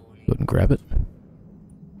 Go ahead and grab it.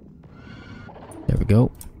 There we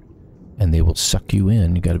go. And they will suck you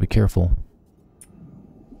in. You got to be careful.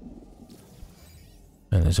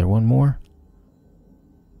 And is there one more?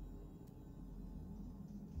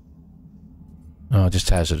 Oh, just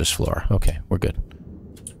hazardous flora. Okay, we're good.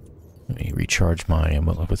 Let me recharge my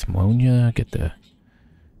with ammonia. Get the...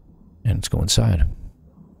 and let's go inside.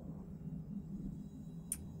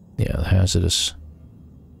 Yeah, the hazardous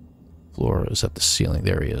flora is at the ceiling.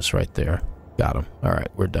 There he is, right there. Got him.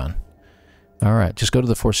 Alright, we're done. Alright, just go to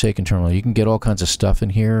the Forsaken terminal. You can get all kinds of stuff in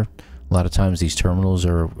here. A lot of times these terminals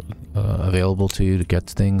are available to you to get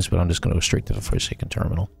things, but I'm just going to go straight to the Forsaken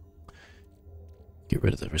terminal. Get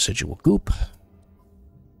rid of the residual goop.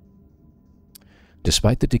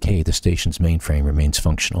 Despite the decay, the station's mainframe remains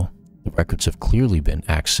functional. The records have clearly been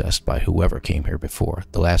accessed by whoever came here before.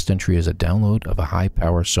 The last entry is a download of a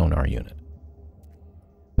high-power sonar unit.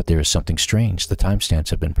 But there is something strange. The timestamps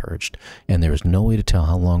have been purged, and there is no way to tell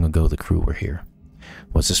how long ago the crew were here.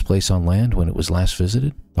 Was this place on land when it was last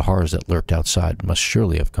visited? The horrors that lurked outside must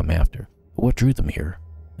surely have come after. But what drew them here?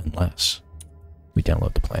 Unless... we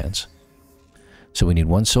download the plans. So we need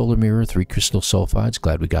 1 solar mirror, 3 crystal sulfides,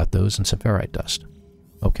 glad we got those, and some ferrite dust.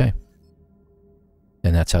 Okay.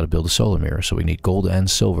 And that's how to build a solar mirror. So we need gold and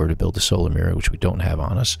silver to build a solar mirror, which we don't have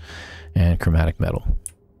on us, and chromatic metal.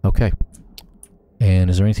 Okay. And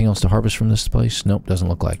is there anything else to harvest from this place? Nope, doesn't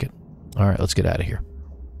look like it. Alright, let's get out of here.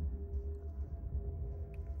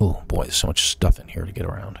 Oh boy, there's so much stuff in here to get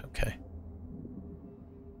around. Okay.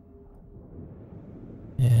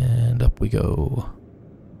 And up we go.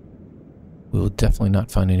 We'll definitely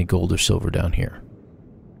not find any gold or silver down here.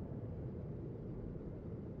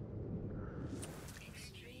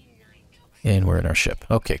 And we're in our ship.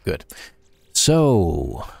 Okay, good.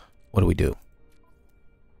 So, what do we do?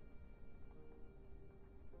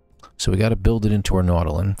 So we got to build it into our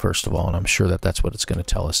Nautilin, first of all, and I'm sure that that's what it's going to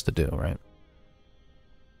tell us to do, right?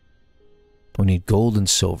 We need gold and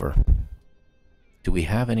silver. Do we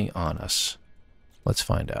have any on us? Let's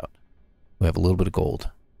find out. We have a little bit of gold,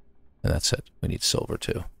 and that's it. We need silver,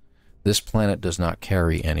 too. This planet does not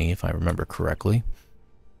carry any, if I remember correctly.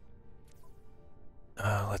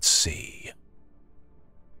 Let's see.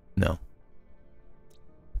 No.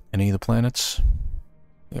 Any of the planets?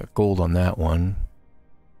 We got gold on that one.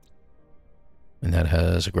 And that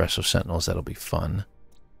has aggressive sentinels. That'll be fun.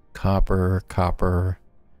 Copper, copper,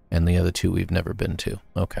 and the other two we've never been to.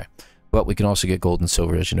 Okay. But we can also get gold and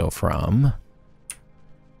silver, as you know, from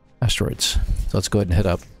asteroids. So let's go ahead and head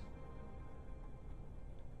up.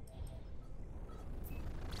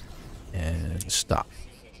 And stop.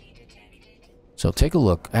 So take a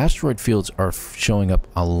look. Asteroid fields are showing up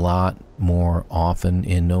a lot more often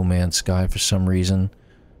in No Man's Sky for some reason.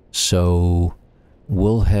 So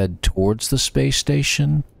we'll head towards the space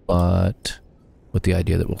station, but with the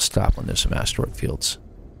idea that we'll stop when there's some asteroid fields.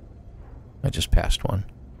 I just passed one.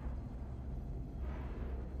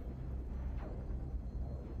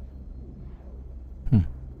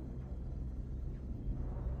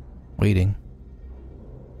 Waiting.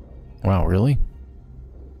 Wow, really?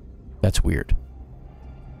 That's weird.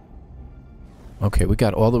 Okay, we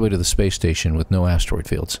got all the way to the space station with no asteroid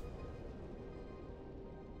fields.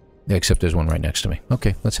 Yeah, except there's one right next to me.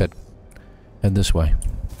 Okay, let's head. Head this way.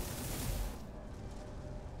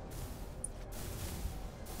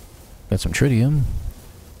 Got some tritium.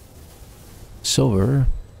 Silver.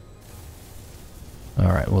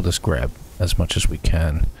 Alright, we'll just grab as much as we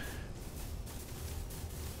can.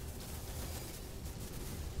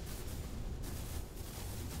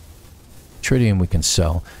 Tritium we can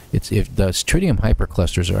sell. If the tritium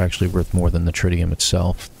hyperclusters are actually worth more than the tritium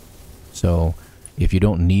itself. So if you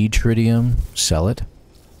don't need tritium, sell it.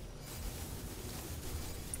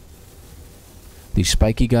 These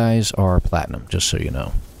spiky guys are platinum, just so you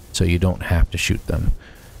know. So you don't have to shoot them.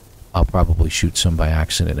 I'll probably shoot some by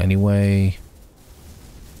accident anyway.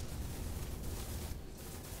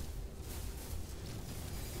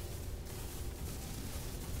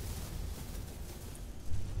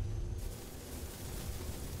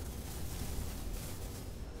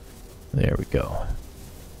 There we go.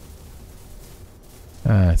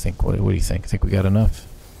 I think, what do you think? Think we got enough?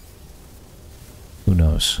 Who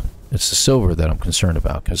knows? It's the silver that I'm concerned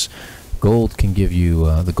about, because gold can give you,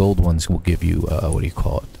 the gold ones will give you, what do you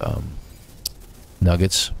call it?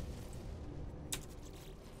 Nuggets.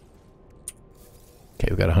 Okay,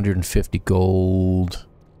 we got 150 gold,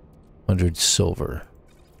 100 silver,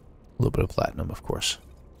 a little bit of platinum, of course.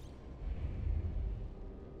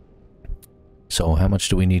 So how much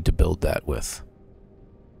do we need to build that with?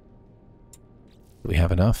 Do we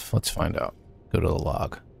have enough? Let's find out. Go to the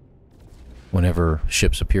log. Whenever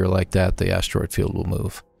ships appear like that, the asteroid field will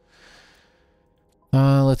move.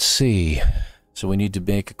 Let's see. So we need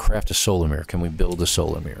to craft a solar mirror. Can we build a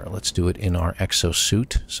solar mirror? Let's do it in our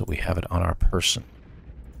exosuit, so we have it on our person.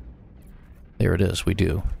 There it is, we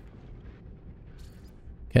do.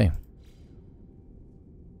 Okay.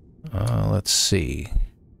 Let's see.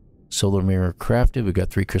 Solar mirror crafted. We got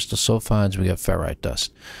 3 crystal sulfides. We got ferrite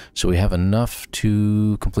dust. So we have enough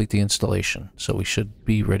to complete the installation. So we should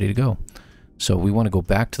be ready to go. So we want to go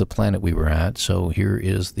back to the planet we were at. So here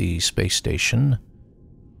is the space station.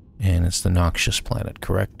 And it's the noxious planet,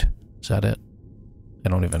 correct? Is that it? I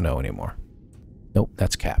don't even know anymore. Nope,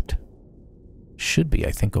 that's capped. Should be,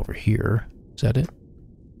 I think, over here. Is that it?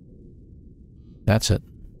 That's it.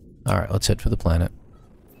 Alright, let's head for the planet.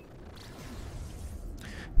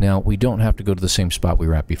 Now, we don't have to go to the same spot we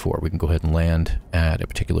were at before. We can go ahead and land at a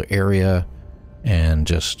particular area and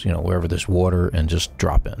just, you know, wherever there's water and just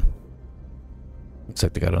drop in. Looks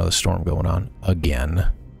like they got another storm going on again.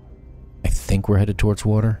 I think we're headed towards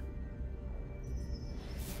water.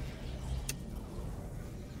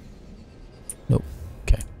 Nope.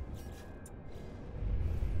 Okay.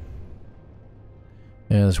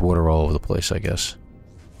 Yeah, there's water all over the place, I guess.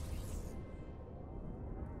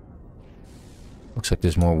 Looks like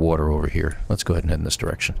there's more water over here. Let's go ahead and head in this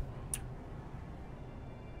direction.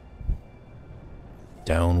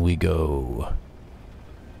 Down we go.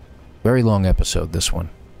 Very long episode, this one.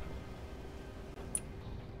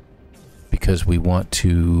 Because we want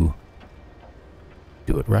to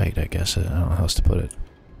do it right, I guess. I don't know how else to put it.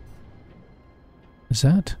 Is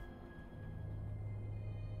that?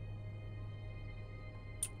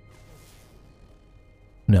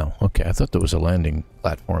 No. Okay, I thought there was a landing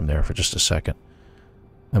platform there for just a second.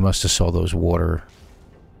 I must have saw those water,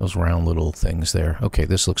 those round little things there. Okay,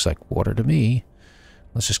 this looks like water to me.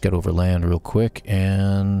 Let's just get over land real quick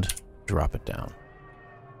and drop it down.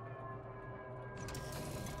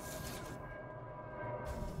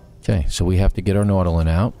 Okay, so we have to get our Nautilin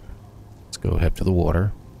out. Let's go head to the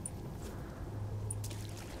water.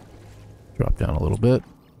 Drop down a little bit.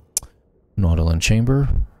 Nautilin chamber.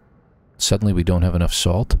 Suddenly we don't have enough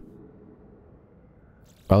salt.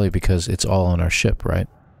 Probably because it's all on our ship, right?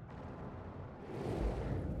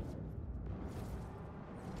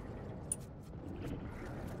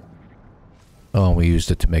 Oh, we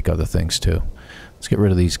used it to make other things too. Let's get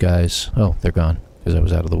rid of these guys. Oh, they're gone because I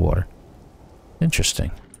was out of the water.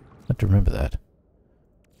 Interesting. I have to remember that.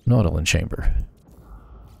 Nautilin chamber.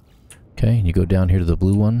 Okay, you go down here to the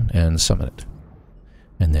blue one and summon it.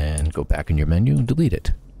 And then go back in your menu and delete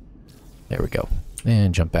it. There we go.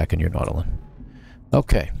 And jump back in your Nautilin.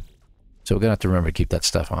 Okay. So we're going to have to remember to keep that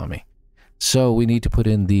stuff on me. So we need to put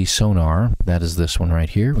in the sonar. That is this one right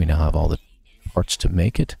here. We now have all the parts to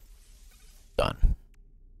make it. Done.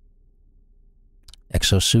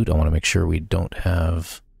 Exosuit. I want to make sure we don't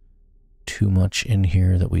have too much in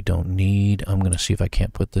here that we don't need. I'm going to see if I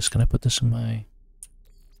can't put this. Can I put this in my...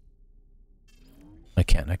 I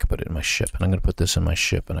can. I can put it in my ship. And I'm going to put this in my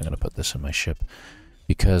ship. And I'm going to put this in my ship.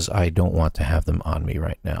 Because I don't want to have them on me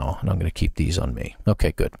right now. And I'm going to keep these on me.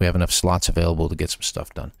 Okay, good. We have enough slots available to get some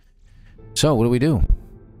stuff done. So, what do?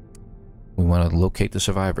 We want to locate the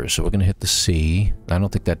survivors. So we're going to hit the C. I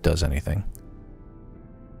don't think that does anything.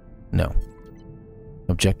 No.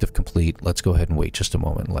 Objective complete. Let's go ahead and wait just a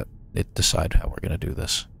moment and let it decide how we're going to do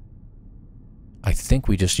this. I think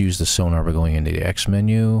we just use the sonar by going into the X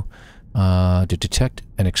menu to detect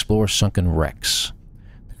and explore sunken wrecks.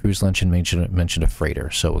 The cruise luncheon mentioned a freighter,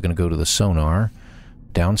 so we're going to go to the sonar,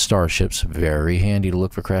 down starships. Very handy to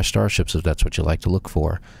look for crashed starships if that's what you like to look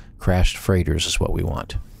for. Crashed freighters is what we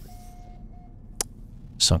want.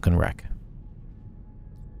 Sunken wreck.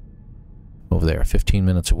 Over there, 15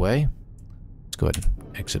 minutes away. Let's go ahead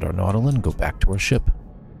and exit our Nautilin, go back to our ship.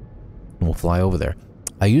 And we'll fly over there.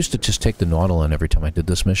 I used to just take the Nautilin every time I did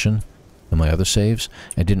this mission in my other saves.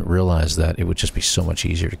 I didn't realize that it would just be so much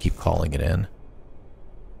easier to keep calling it in.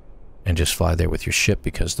 And just fly there with your ship,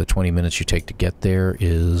 because the 20 minutes you take to get there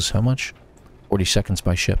is how much? 40 seconds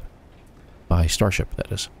by ship. By starship,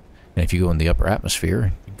 that is. And if you go in the upper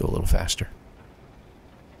atmosphere, you can go a little faster.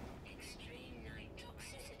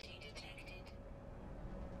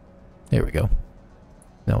 There we go.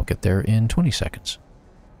 Now we'll get there in 20 seconds.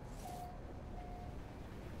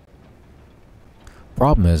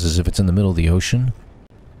 Problem is if it's in the middle of the ocean...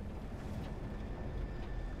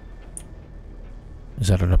 Is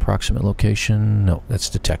that an approximate location? No, that's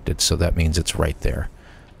detected, so that means it's right there.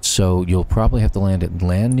 So you'll probably have to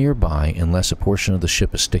land nearby unless a portion of the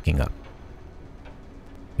ship is sticking up.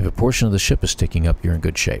 If a portion of the ship is sticking up, you're in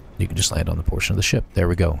good shape. You can just land on the portion of the ship. There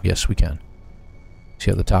we go. Yes, we can. See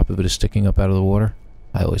how the top of it is sticking up out of the water?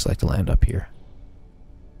 I always like to land up here.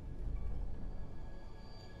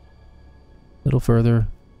 Little further,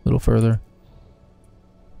 little further.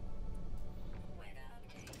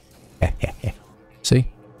 See?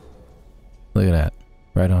 Look at that.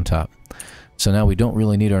 Right on top. So now we don't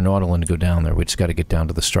really need our Nautilin to go down there. We just got to get down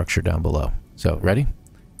to the structure down below. So, ready?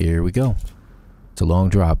 Here we go. It's a long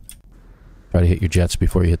drop. Try to hit your jets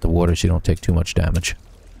before you hit the water so you don't take too much damage.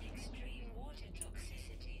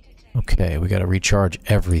 Okay, we got to recharge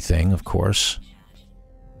everything, of course.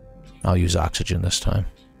 I'll use oxygen this time.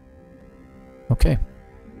 Okay.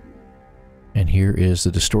 And here is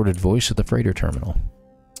the distorted voice of the freighter terminal.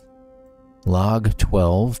 Log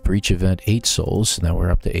 12, breach event 8 souls. Now we're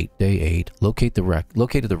up to day 8. Located the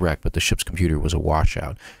wreck, but the ship's computer was a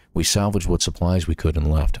washout. We salvaged what supplies we could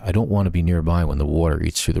and left. I don't want to be nearby when the water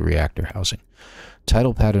eats through the reactor housing.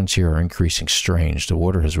 Tidal patterns here are increasing strange. The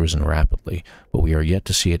water has risen rapidly, but we are yet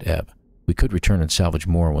to see it ebb. We could return and salvage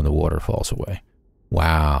more when the water falls away.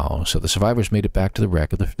 Wow, so the survivors made it back to the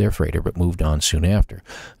wreck of their freighter, but moved on soon after.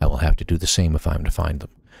 I will have to do the same if I am to find them.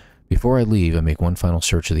 Before I leave, I make one final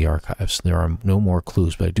search of the archives. There are no more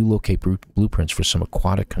clues, but I do locate blueprints for some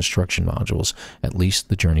aquatic construction modules. At least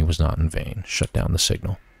the journey was not in vain. Shut down the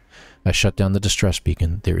signal. I shut down the distress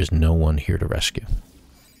beacon. There is no one here to rescue.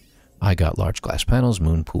 I got large glass panels,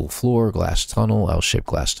 moon pool floor, glass tunnel, L-shaped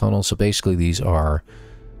glass tunnel. So basically these are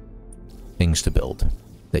things to build,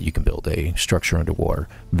 that you can build a structure underwater.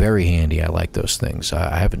 Very handy. I like those things.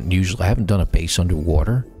 I haven't done a base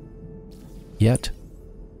underwater yet.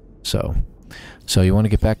 So you want to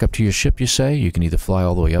get back up to your ship, you say? You can either fly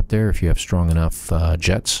all the way up there if you have strong enough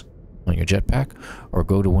jets on your jetpack, or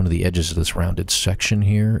go to one of the edges of this rounded section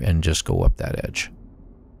here and just go up that edge.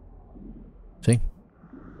 See?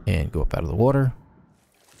 And go up out of the water.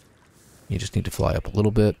 You just need to fly up a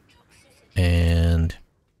little bit, and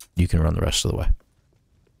you can run the rest of the way.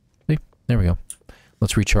 See? There we go.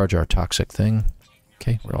 Let's recharge our toxic thing.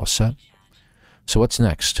 Okay, we're all set. So what's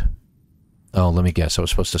next? Oh, let me guess. I was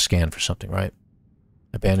supposed to scan for something, right?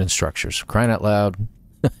 Abandoned structures. Crying out loud.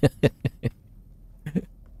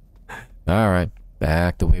 Alright,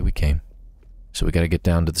 back the way we came. So we gotta get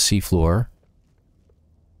down to the seafloor.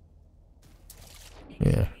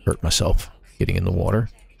 Yeah, hurt myself getting in the water.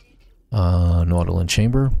 Nautilin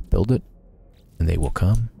chamber, build it, and they will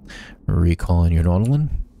come. Recalling your Nautilin.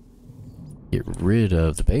 Get rid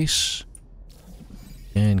of the base.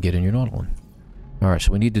 And get in your Nautilin. Alright,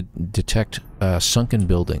 so we need to detect sunken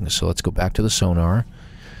buildings. So let's go back to the sonar.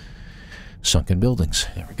 Sunken buildings.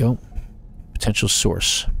 There we go. Potential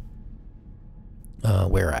source.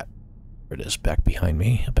 Where at? There it is, back behind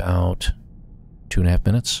me. About 2.5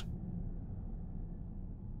 minutes.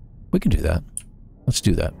 We can do that. Let's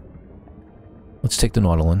do that. Let's take the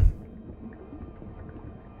Nautilin.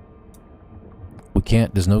 We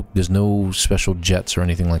can't, there's no special jets or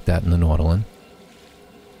anything like that in the Nautilin.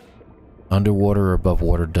 Underwater or above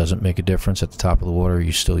water doesn't make a difference. At the top of the water,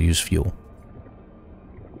 you still use fuel.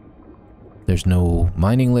 There's no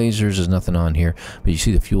mining lasers, there's nothing on here, but you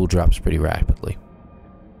see the fuel drops pretty rapidly.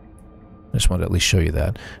 I just wanted to at least show you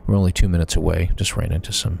that. We're only 2 minutes away. Just ran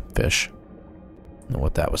into some fish. Don't know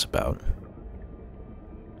what that was about.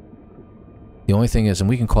 The only thing is, and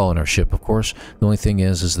we can call in our ship, of course, the only thing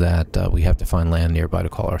is that we have to find land nearby to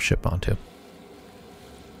call our ship onto.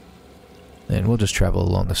 And we'll just travel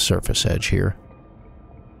along the surface edge here.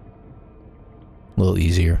 A little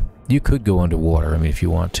easier. You could go underwater, I mean, if you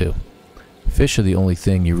want to. Fish are the only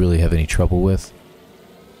thing you really have any trouble with.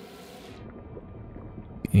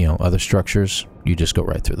 You know, other structures, you just go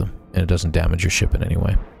right through them, and it doesn't damage your ship in any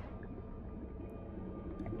way.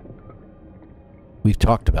 We've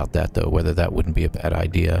talked about that, though, whether that wouldn't be a bad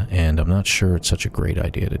idea, and I'm not sure it's such a great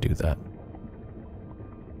idea to do that.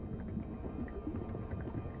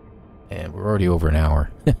 And we're already over an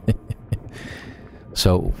hour.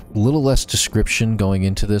 So, a little less description going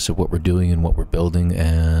into this of what we're doing and what we're building,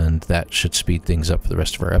 and that should speed things up for the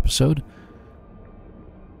rest of our episode.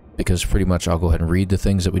 Because pretty much I'll go ahead and read the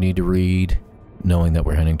things that we need to read, knowing that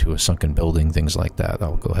we're heading to a sunken building, things like that.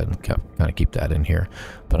 I'll go ahead and kind of keep that in here,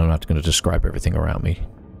 but I'm not going to describe everything around me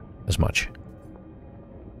as much.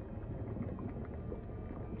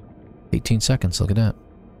 18 seconds, look at that.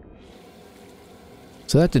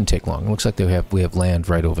 So that didn't take long. It looks like we have land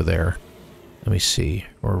right over there. Let me see.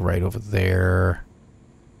 We're right over there.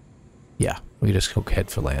 Yeah, we just go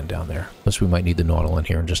head for land down there. Plus we might need the Nautilin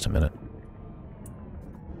here in just a minute.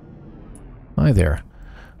 Hi there.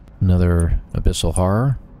 Another abyssal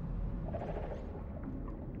horror.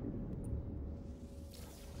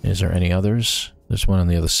 Is there any others? There's one on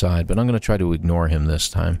the other side, but I'm going to try to ignore him this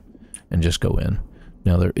time and just go in.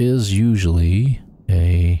 Now there is usually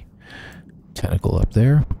a tentacle up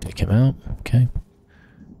there. Take him out. Okay.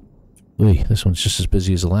 Ooh, this one's just as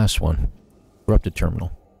busy as the last one. Corrupted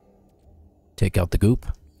terminal. Take out the goop.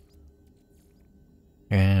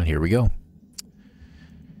 And here we go.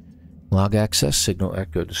 Log access, signal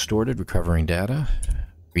echo distorted, recovering data.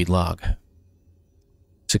 Read log.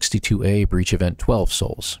 62A, breach event 12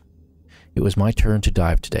 souls. It was my turn to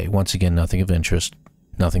dive today. Once again, nothing of interest,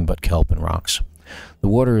 nothing but kelp and rocks. The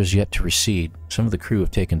water is yet to recede. Some of the crew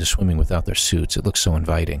have taken to swimming without their suits. It looks so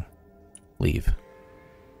inviting. Leave.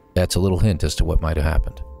 That's a little hint as to what might have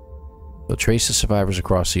happened. We'll trace the survivors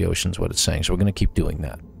across the ocean is what it's saying, so we're going to keep doing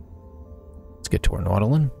that. Let's get to our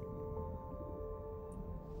Nautilin.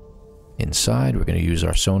 Inside, we're going to use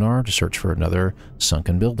our sonar to search for another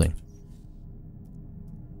sunken building.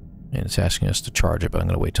 And it's asking us to charge it, but I'm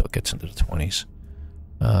going to wait till it gets into the 20s.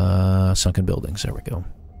 Sunken buildings, there we go.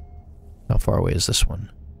 How far away is this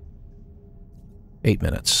one? 8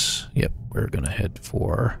 minutes. Yep, we're going to head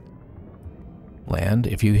for land.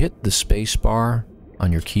 If you hit the space bar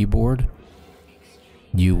on your keyboard,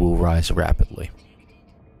 you will rise rapidly.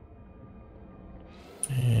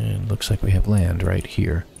 And looks like we have land right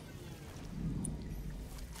here.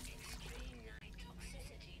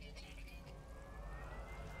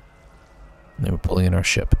 And then we're pulling in our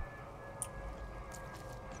ship.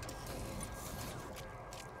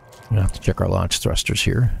 We're gonna have to check our launch thrusters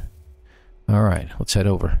here. Alright, let's head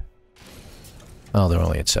over. Oh, they're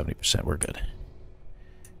only at 70%. We're good.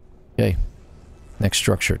 Okay. Next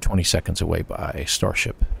structure, 20 seconds away by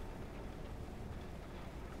Starship.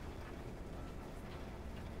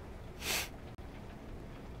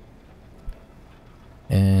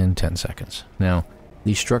 And 10 seconds. Now,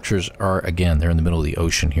 these structures are, again, they're in the middle of the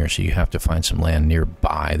ocean here, so you have to find some land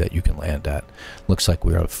nearby that you can land at. Looks like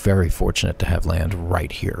we are very fortunate to have land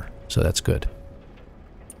right here, so that's good.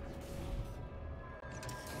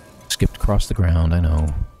 Skipped across the ground, I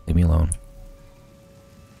know. Leave me alone.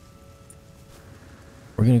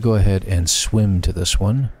 We're going to go ahead and swim to this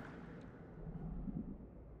one,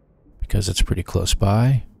 because it's pretty close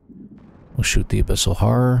by. We'll shoot the abyssal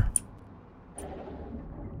horror.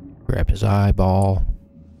 Grab his eyeball.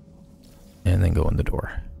 And then go in the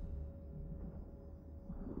door.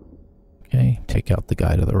 Okay, take out the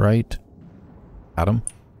guy to the right. Got him.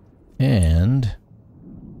 And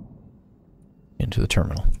into the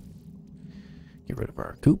terminal. Get rid of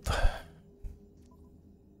our coop.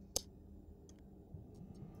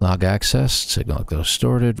 Log access, signal goes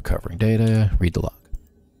stored, recovering data, read the log.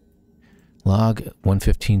 Log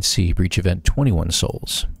 115C, breach event 21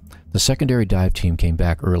 souls. The secondary dive team came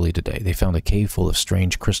back early today. They found a cave full of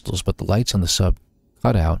strange crystals, but the lights on the sub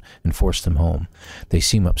cut out and forced them home. They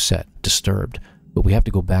seem upset, disturbed, but we have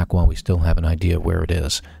to go back while we still have an idea of where it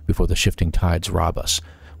is, before the shifting tides rob us.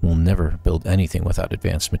 We'll never build anything without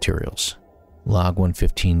advanced materials. Log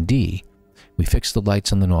 115D. We fixed the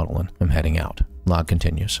lights on the Nautilin. I'm heading out. Log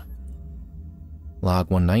continues. Log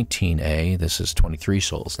 119A. This is 23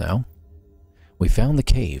 souls now. We found the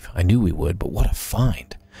cave. I knew we would, but what a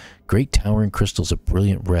find. Great towering crystals of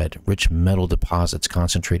brilliant red, rich metal deposits,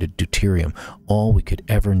 concentrated deuterium, all we could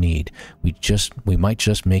ever need. We might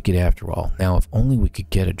just make it after all. Now, if only we could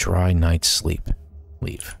get a dry night's sleep.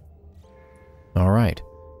 Leave. Alright.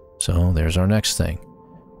 So, there's our next thing.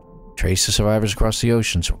 Trace the survivors across the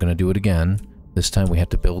ocean, so we're going to do it again. This time we have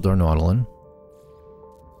to build our Nautilin.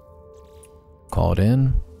 Call it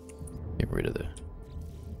in. Get rid of the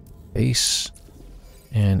base.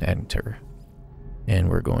 And enter. And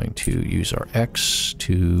we're going to use our X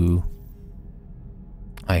to...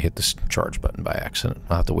 I hit the charge button by accident.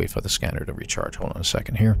 I'll have to wait for the scanner to recharge. Hold on a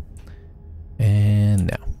second here. And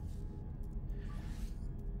now.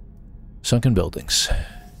 Sunken buildings.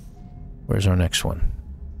 Where's our next one?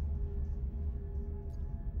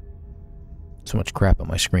 So much crap on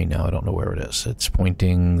my screen now, I don't know where it is. It's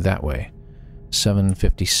pointing that way.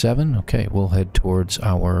 757. Okay, we'll head towards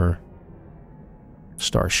our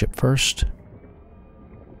starship first.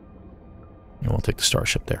 And we'll take the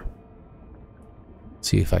starship there.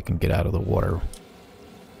 See if I can get out of the water.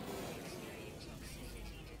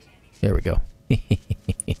 There we go.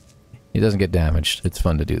 He doesn't get damaged. It's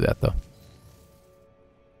fun to do that, though.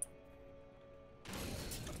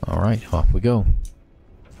 Alright, off we go.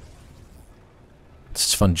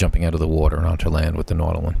 It's fun jumping out of the water and onto land with the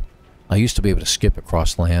Nautilin. I used to be able to skip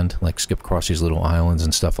across land, like skip across these little islands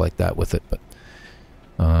and stuff like that with it, but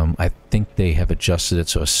I think they have adjusted it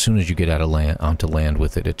so as soon as you get out of land, onto land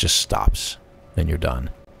with it, it just stops, and you're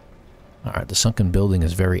done. Alright, the sunken building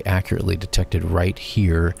is very accurately detected right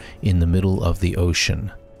here in the middle of the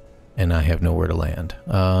ocean, and I have nowhere to land.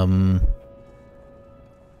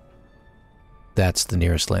 That's the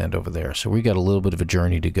nearest land over there, so we got a little bit of a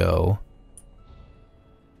journey to go.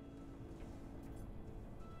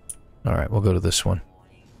 Alright, we'll go to this one.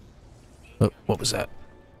 Oh, what was that?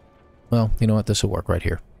 Well, you know what? This will work right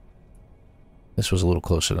here. This was a little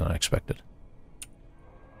closer than I expected.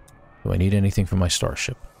 Do I need anything from my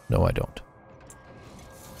starship? No, I don't.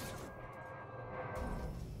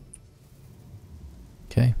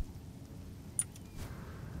 Okay.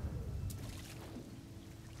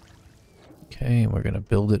 Okay, we're going to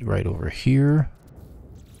build it right over here.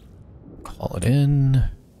 Call it in.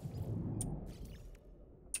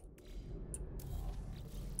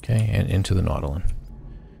 Okay, and into the Nautilin.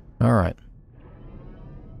 Alright.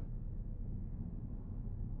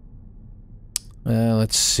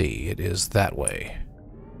 Let's see. It is that way.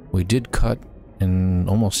 We did cut in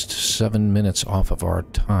almost 7 minutes off of our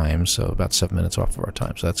time, so about 7 minutes off of our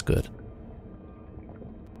time, so that's good.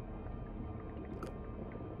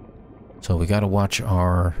 So we gotta watch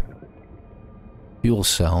our fuel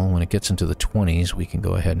cell. When it gets into the 20s, we can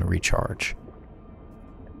go ahead and recharge.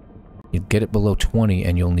 You get it below 20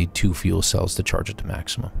 and you'll need 2 fuel cells to charge it to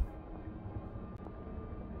maximum.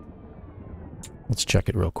 Let's check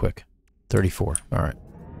it real quick. 34. Alright.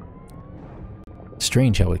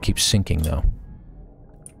 Strange how it keeps sinking, though.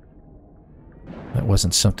 That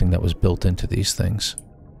wasn't something that was built into these things.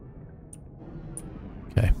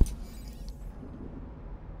 Okay.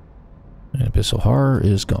 And Abyssal Horror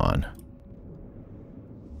is gone.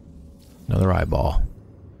 Another eyeball.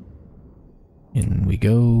 In we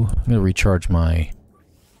go. I'm going to recharge my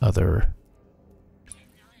other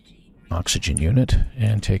oxygen unit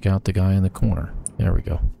and take out the guy in the corner. There we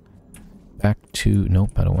go. Back to...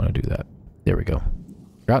 Nope, I don't want to do that. There we go.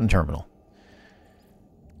 Forgotten terminal.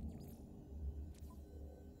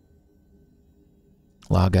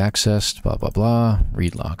 Log accessed, blah, blah, blah.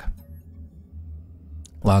 Read log.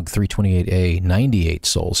 Log 328A, 98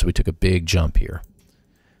 souls, so we took a big jump here.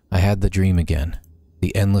 I had the dream again.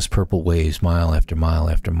 The endless purple waves, mile after mile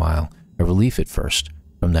after mile. A relief at first,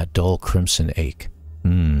 from that dull crimson ache.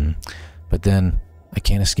 But then, I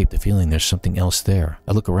can't escape the feeling there's something else there.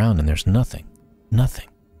 I look around and there's nothing. Nothing.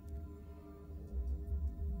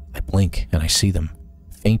 I blink and I see them.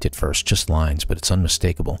 Faint at first, just lines, but it's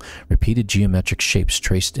unmistakable. Repeated geometric shapes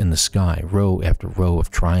traced in the sky, row after row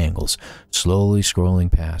of triangles, slowly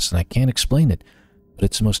scrolling past, and I can't explain it, but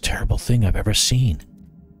it's the most terrible thing I've ever seen.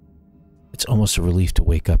 It's almost a relief to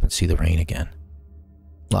wake up and see the rain again.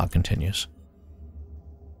 Log continues.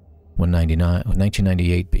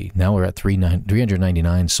 1998B. Now we're at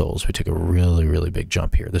 399 souls. We took a really, really big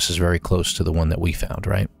jump here. This is very close to the one that we found,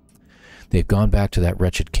 right? They've gone back to that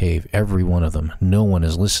wretched cave, every one of them. No one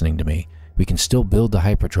is listening to me. We can still build the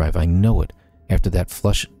hyperdrive, I know it. After that,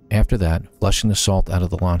 flushing the salt out of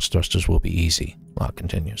the launch thrusters will be easy. Log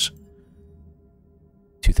continues.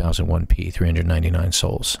 2001P, 399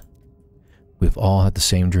 souls. We've all had the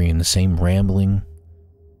same dream, the same rambling,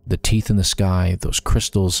 the teeth in the sky, those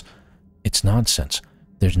crystals. It's nonsense.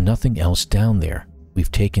 There's nothing else down there.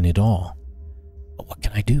 We've taken it all. But what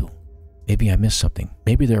can I do? Maybe I missed something.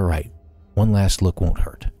 Maybe they're right. One last look won't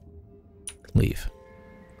hurt. Leave.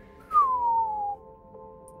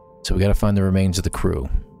 So we got to find the remains of the crew.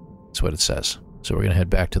 That's what it says. So we're going to head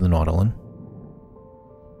back to the Nautilin.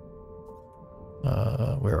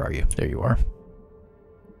 Where are you? There you are.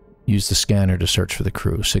 Use the scanner to search for the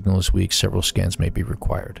crew. Signal is weak. Several scans may be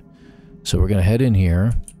required. So we're going to head in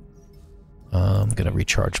here. I'm going to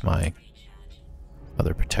recharge my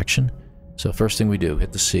other protection. So first thing we do,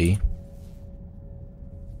 hit the C.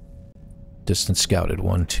 Distance scouted.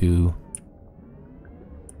 1, 2.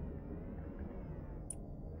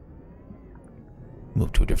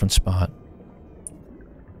 Move to a different spot.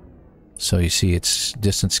 So you see it's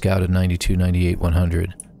distance scouted 92, 98,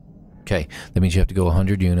 100. Okay, that means you have to go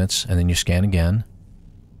 100 units, and then you scan again.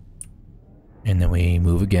 And then we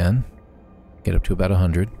move again. Get up to about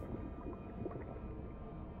 100.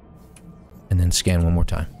 And then scan one more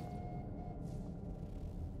time.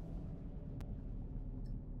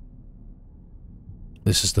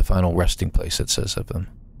 This is the final resting place, it says of them.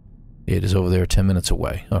 It is over there 10 minutes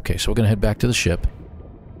away. Okay, so we're going to head back to the ship.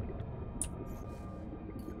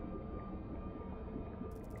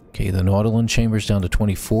 Okay, the Nautilin chamber's down to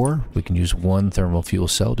 24. We can use one thermal fuel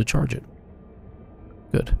cell to charge it.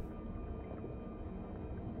 Good.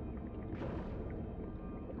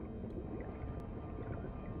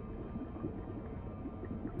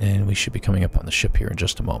 And we should be coming up on the ship here in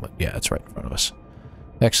just a moment. Yeah, it's right in front of us.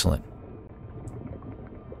 Excellent.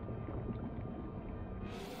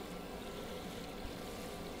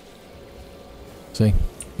 See?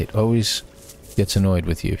 It always gets annoyed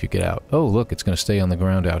with you if you get out. Oh, look, it's going to stay on the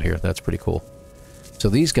ground out here. That's pretty cool. So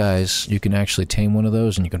these guys, you can actually tame one of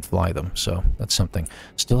those and you can fly them. So that's something.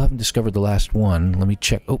 Still haven't discovered the last one. Let me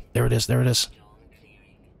check. Oh, there it is. There it is.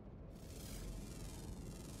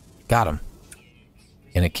 Got him.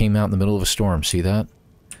 And it came out in the middle of a storm. See that?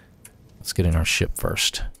 Let's get in our ship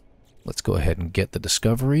first. Let's go ahead and get the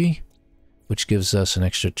discovery, which gives us an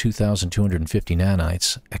extra 2,250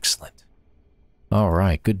 nanites. Excellent. All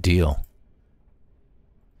right, good deal.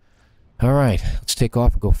 All right, let's take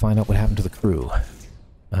off and go find out what happened to the crew.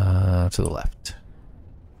 To the left.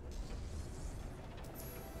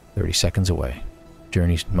 30 seconds away.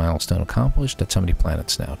 Journey milestone accomplished. That's how many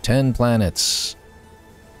planets now. 10 planets.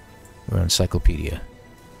 We're an encyclopedia.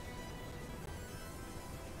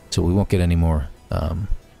 So we won't get any more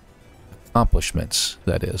accomplishments,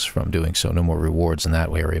 that is, from doing so. No more rewards in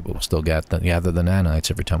that way, but we'll still gather the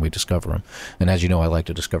nanites every time we discover them. And as you know, I like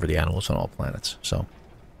to discover the animals on all planets. So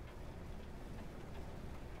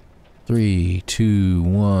 3, 2,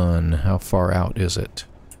 1. How far out is it?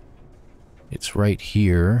 It's right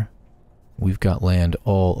here. We've got land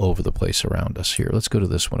all over the place around us here. Let's go to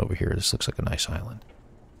this one over here. This looks like a nice island.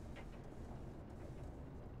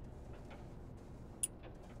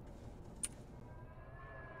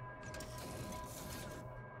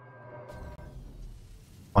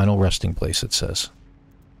 Final resting place, it says.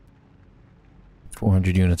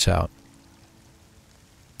 400 units out.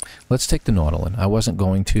 Let's take the Nautilin. I wasn't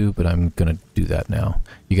going to, but I'm going to do that now.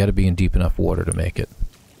 You got to be in deep enough water to make it.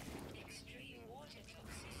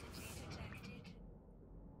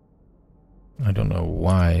 I don't know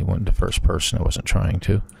why I went to first person. I wasn't trying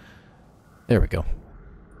to. There we go.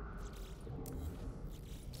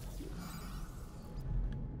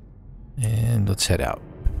 And let's head out.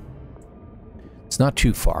 It's not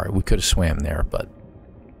too far. We could have swam there, but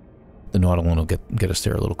the Nautilin will get us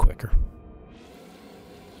there a little quicker.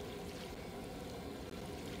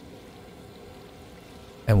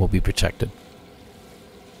 And we'll be protected.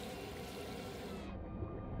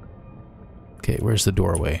 Okay, where's the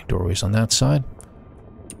doorway? Doorway's on that side.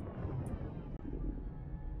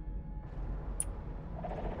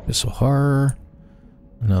 Missile horror.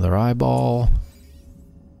 Another eyeball.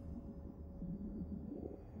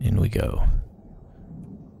 In we go.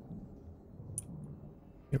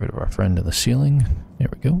 Get rid of our friend in the ceiling. There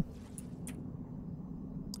we go.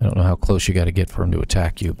 I don't know how close you got to get for him to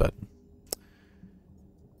attack you, but...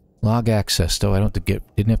 Log access, though. I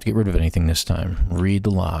didn't have to get rid of anything this time. Read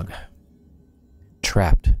the log.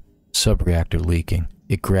 Trapped. Subreactor leaking.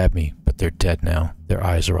 It grabbed me, but they're dead now. Their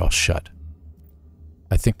eyes are all shut.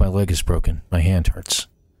 I think my leg is broken. My hand hurts.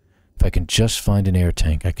 If I can just find an air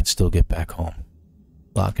tank, I can still get back home.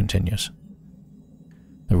 Log continues.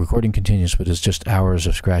 The recording continues, but it's just hours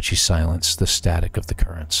of scratchy silence, the static of the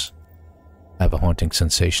currents. I have a haunting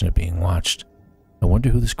sensation of being watched. I wonder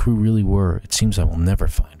who this crew really were. It seems I will never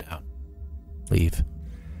find out. Leave.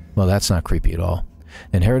 Well, that's not creepy at all.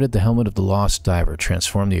 Inherited the helmet of the lost diver.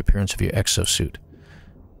 Transform the appearance of your exosuit.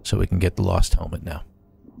 So we can get the lost helmet now.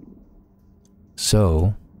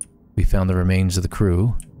 So, we found the remains of the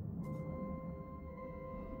crew.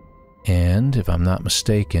 And, if I'm not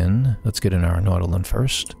mistaken, let's get in our Nautilin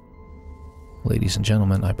first. Ladies and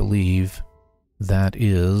gentlemen, I believe that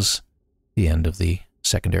is the end of the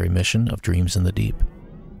secondary mission of Dreams in the Deep.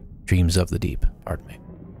 Dreams of the Deep, pardon me.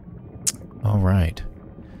 Alright.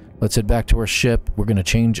 Let's head back to our ship. We're going to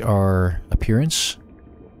change our appearance.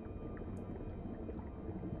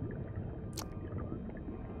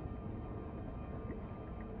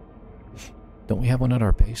 Don't we have one at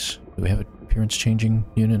our base? Do we have an appearance-changing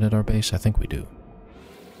unit at our base? I think we do.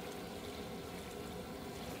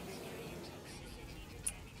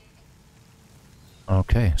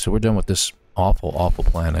 Okay, so we're done with this awful, awful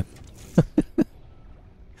planet.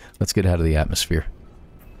 Let's get out of the atmosphere.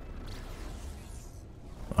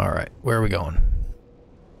 Alright, where are we going?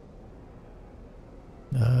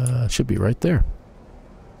 Should be right there.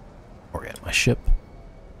 Or at my ship.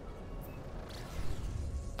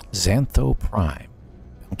 Xantho Prime.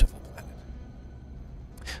 Bountiful planet.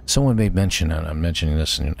 Someone made mention, and I'm mentioning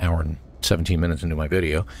this in an hour and 17 minutes into my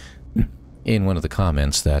video, in one of the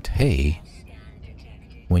comments that, hey,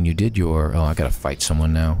 when you did your... Oh, I gotta fight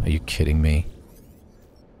someone now? Are you kidding me?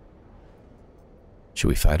 Should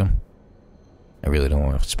we fight him? I really don't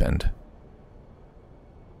want to spend...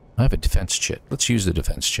 I have a defense chit. Let's use the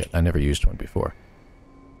defense chit. I never used one before.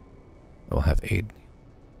 We'll have aid.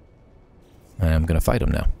 I'm gonna fight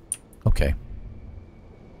him now. Okay.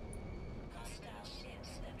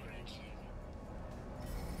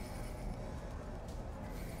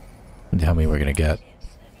 And how many we're gonna get?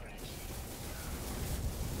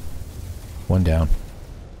 One down.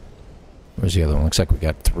 Where's the other one? Looks like we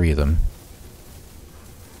got 3 of them.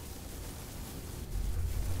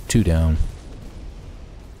 2 down.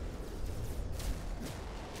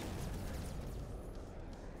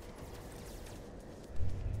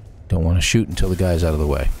 Don't want to shoot until the guy's out of the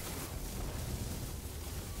way.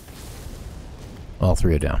 All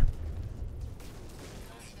 3 are down.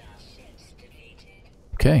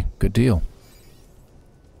 Okay, good deal.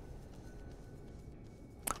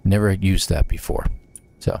 Never used that before.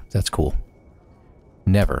 So, that's cool.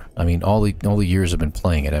 Never. I mean, all the years I've been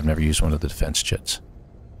playing it, I've never used one of the defense chits.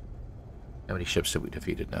 How many ships have we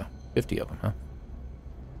defeated now? 50 of them, huh?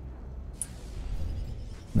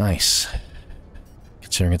 Nice.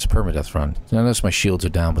 Considering it's a permadeath run. I notice my shields are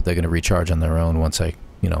down, but they're going to recharge on their own once I,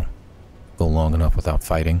 you know, go long enough without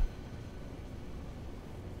fighting.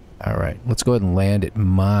 Alright, let's go ahead and land at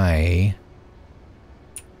my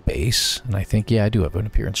base. And I think, yeah, I do have an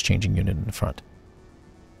appearance-changing unit in the front.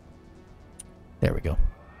 There we go.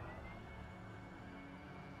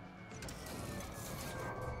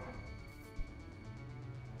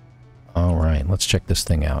 Alright, let's check this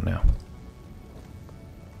thing out now.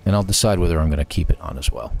 And I'll decide whether I'm going to keep it on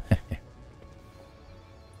as well.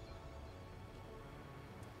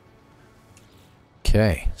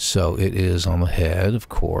 Okay, so it is on the head, of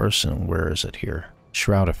course, and where is it here?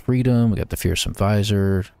 Shroud of Freedom, we got the Fearsome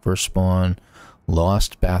Visor, first spawn,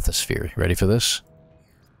 Lost Bathysphere. You ready for this?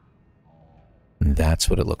 And that's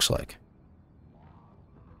what it looks like.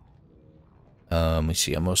 Let me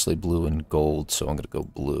see, I'm mostly blue and gold, so I'm going to go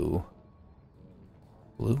blue.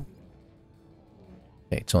 Blue?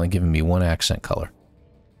 Okay, it's only giving me 1 accent color.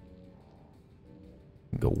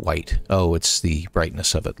 Go white. Oh, it's the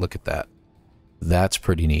brightness of it. Look at that. That's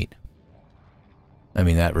pretty neat. I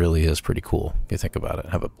mean, that really is pretty cool, if you think about it.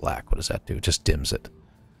 How about black? What does that do? It just dims it.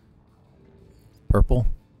 Purple.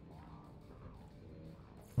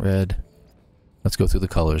 Red. Let's go through the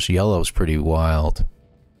colors. Yellow's pretty wild.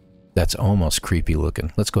 That's almost creepy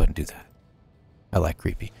looking. Let's go ahead and do that. I like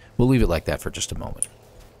creepy. We'll leave it like that for just a moment.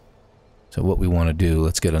 So what we want to do,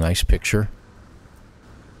 let's get a nice picture.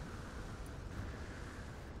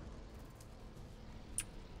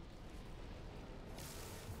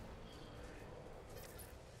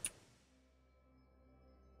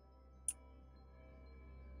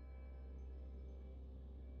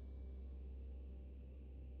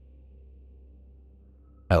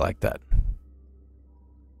 I like that.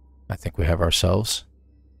 I think we have ourselves.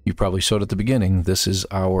 You probably saw it at the beginning. This is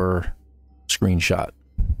our screenshot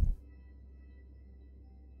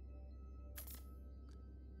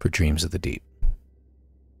for Dreams of the Deep.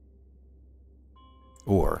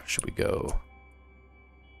 Or should we go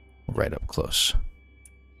right up close?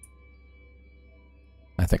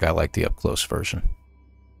 I think I like the up close version.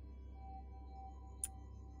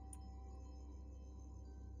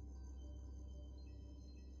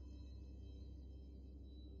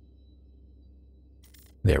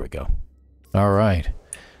 There we go. All right.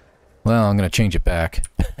 Well, I'm going to change it back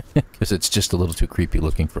because it's just a little too creepy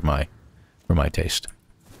looking for my taste.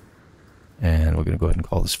 And we're going to go ahead and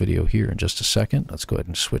call this video here in just a second. Let's go ahead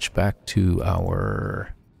and switch back to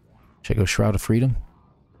our... Should I go Shroud of Freedom?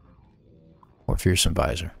 Or Fearsome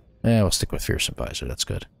Visor? Yeah, we'll stick with Fearsome Visor. That's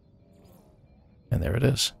good. And there it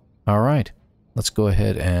is. All right. Let's go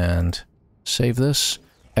ahead and save this.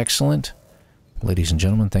 Excellent. Ladies and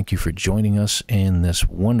gentlemen, thank you for joining us in this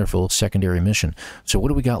wonderful secondary mission. So what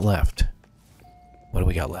do we got left? What do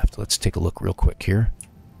we got left? Let's take a look real quick here.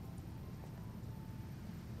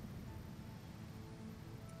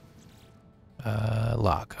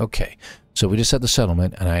 Log. Okay. So we just had the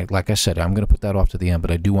settlement, and like I said, I'm going to put that off to the end, but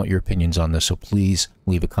I do want your opinions on this, so please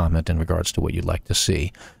leave a comment in regards to what you'd like to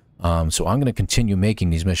see. So I'm going to continue making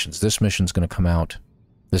these missions. This mission's going to come out,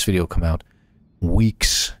 this video will come out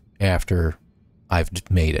weeks after I've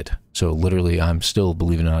made it. So literally, I'm still,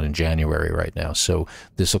 believe it or not, in January right now. So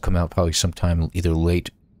this will come out probably sometime either late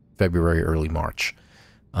February, early March.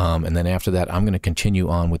 And then after that, I'm going to continue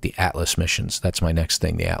on with the Atlas missions. That's my next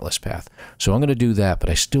thing, the Atlas path. So I'm going to do that, but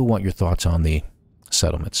I still want your thoughts on the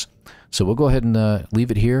settlements. So we'll go ahead and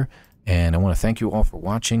leave it here. And I want to thank you all for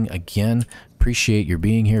watching. Again, appreciate your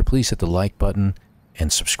being here. Please hit the like button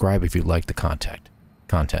and subscribe if you like the content.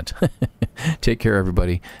 Take care,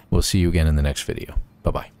 everybody. We'll see you again in the next video.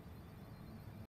 Bye-bye.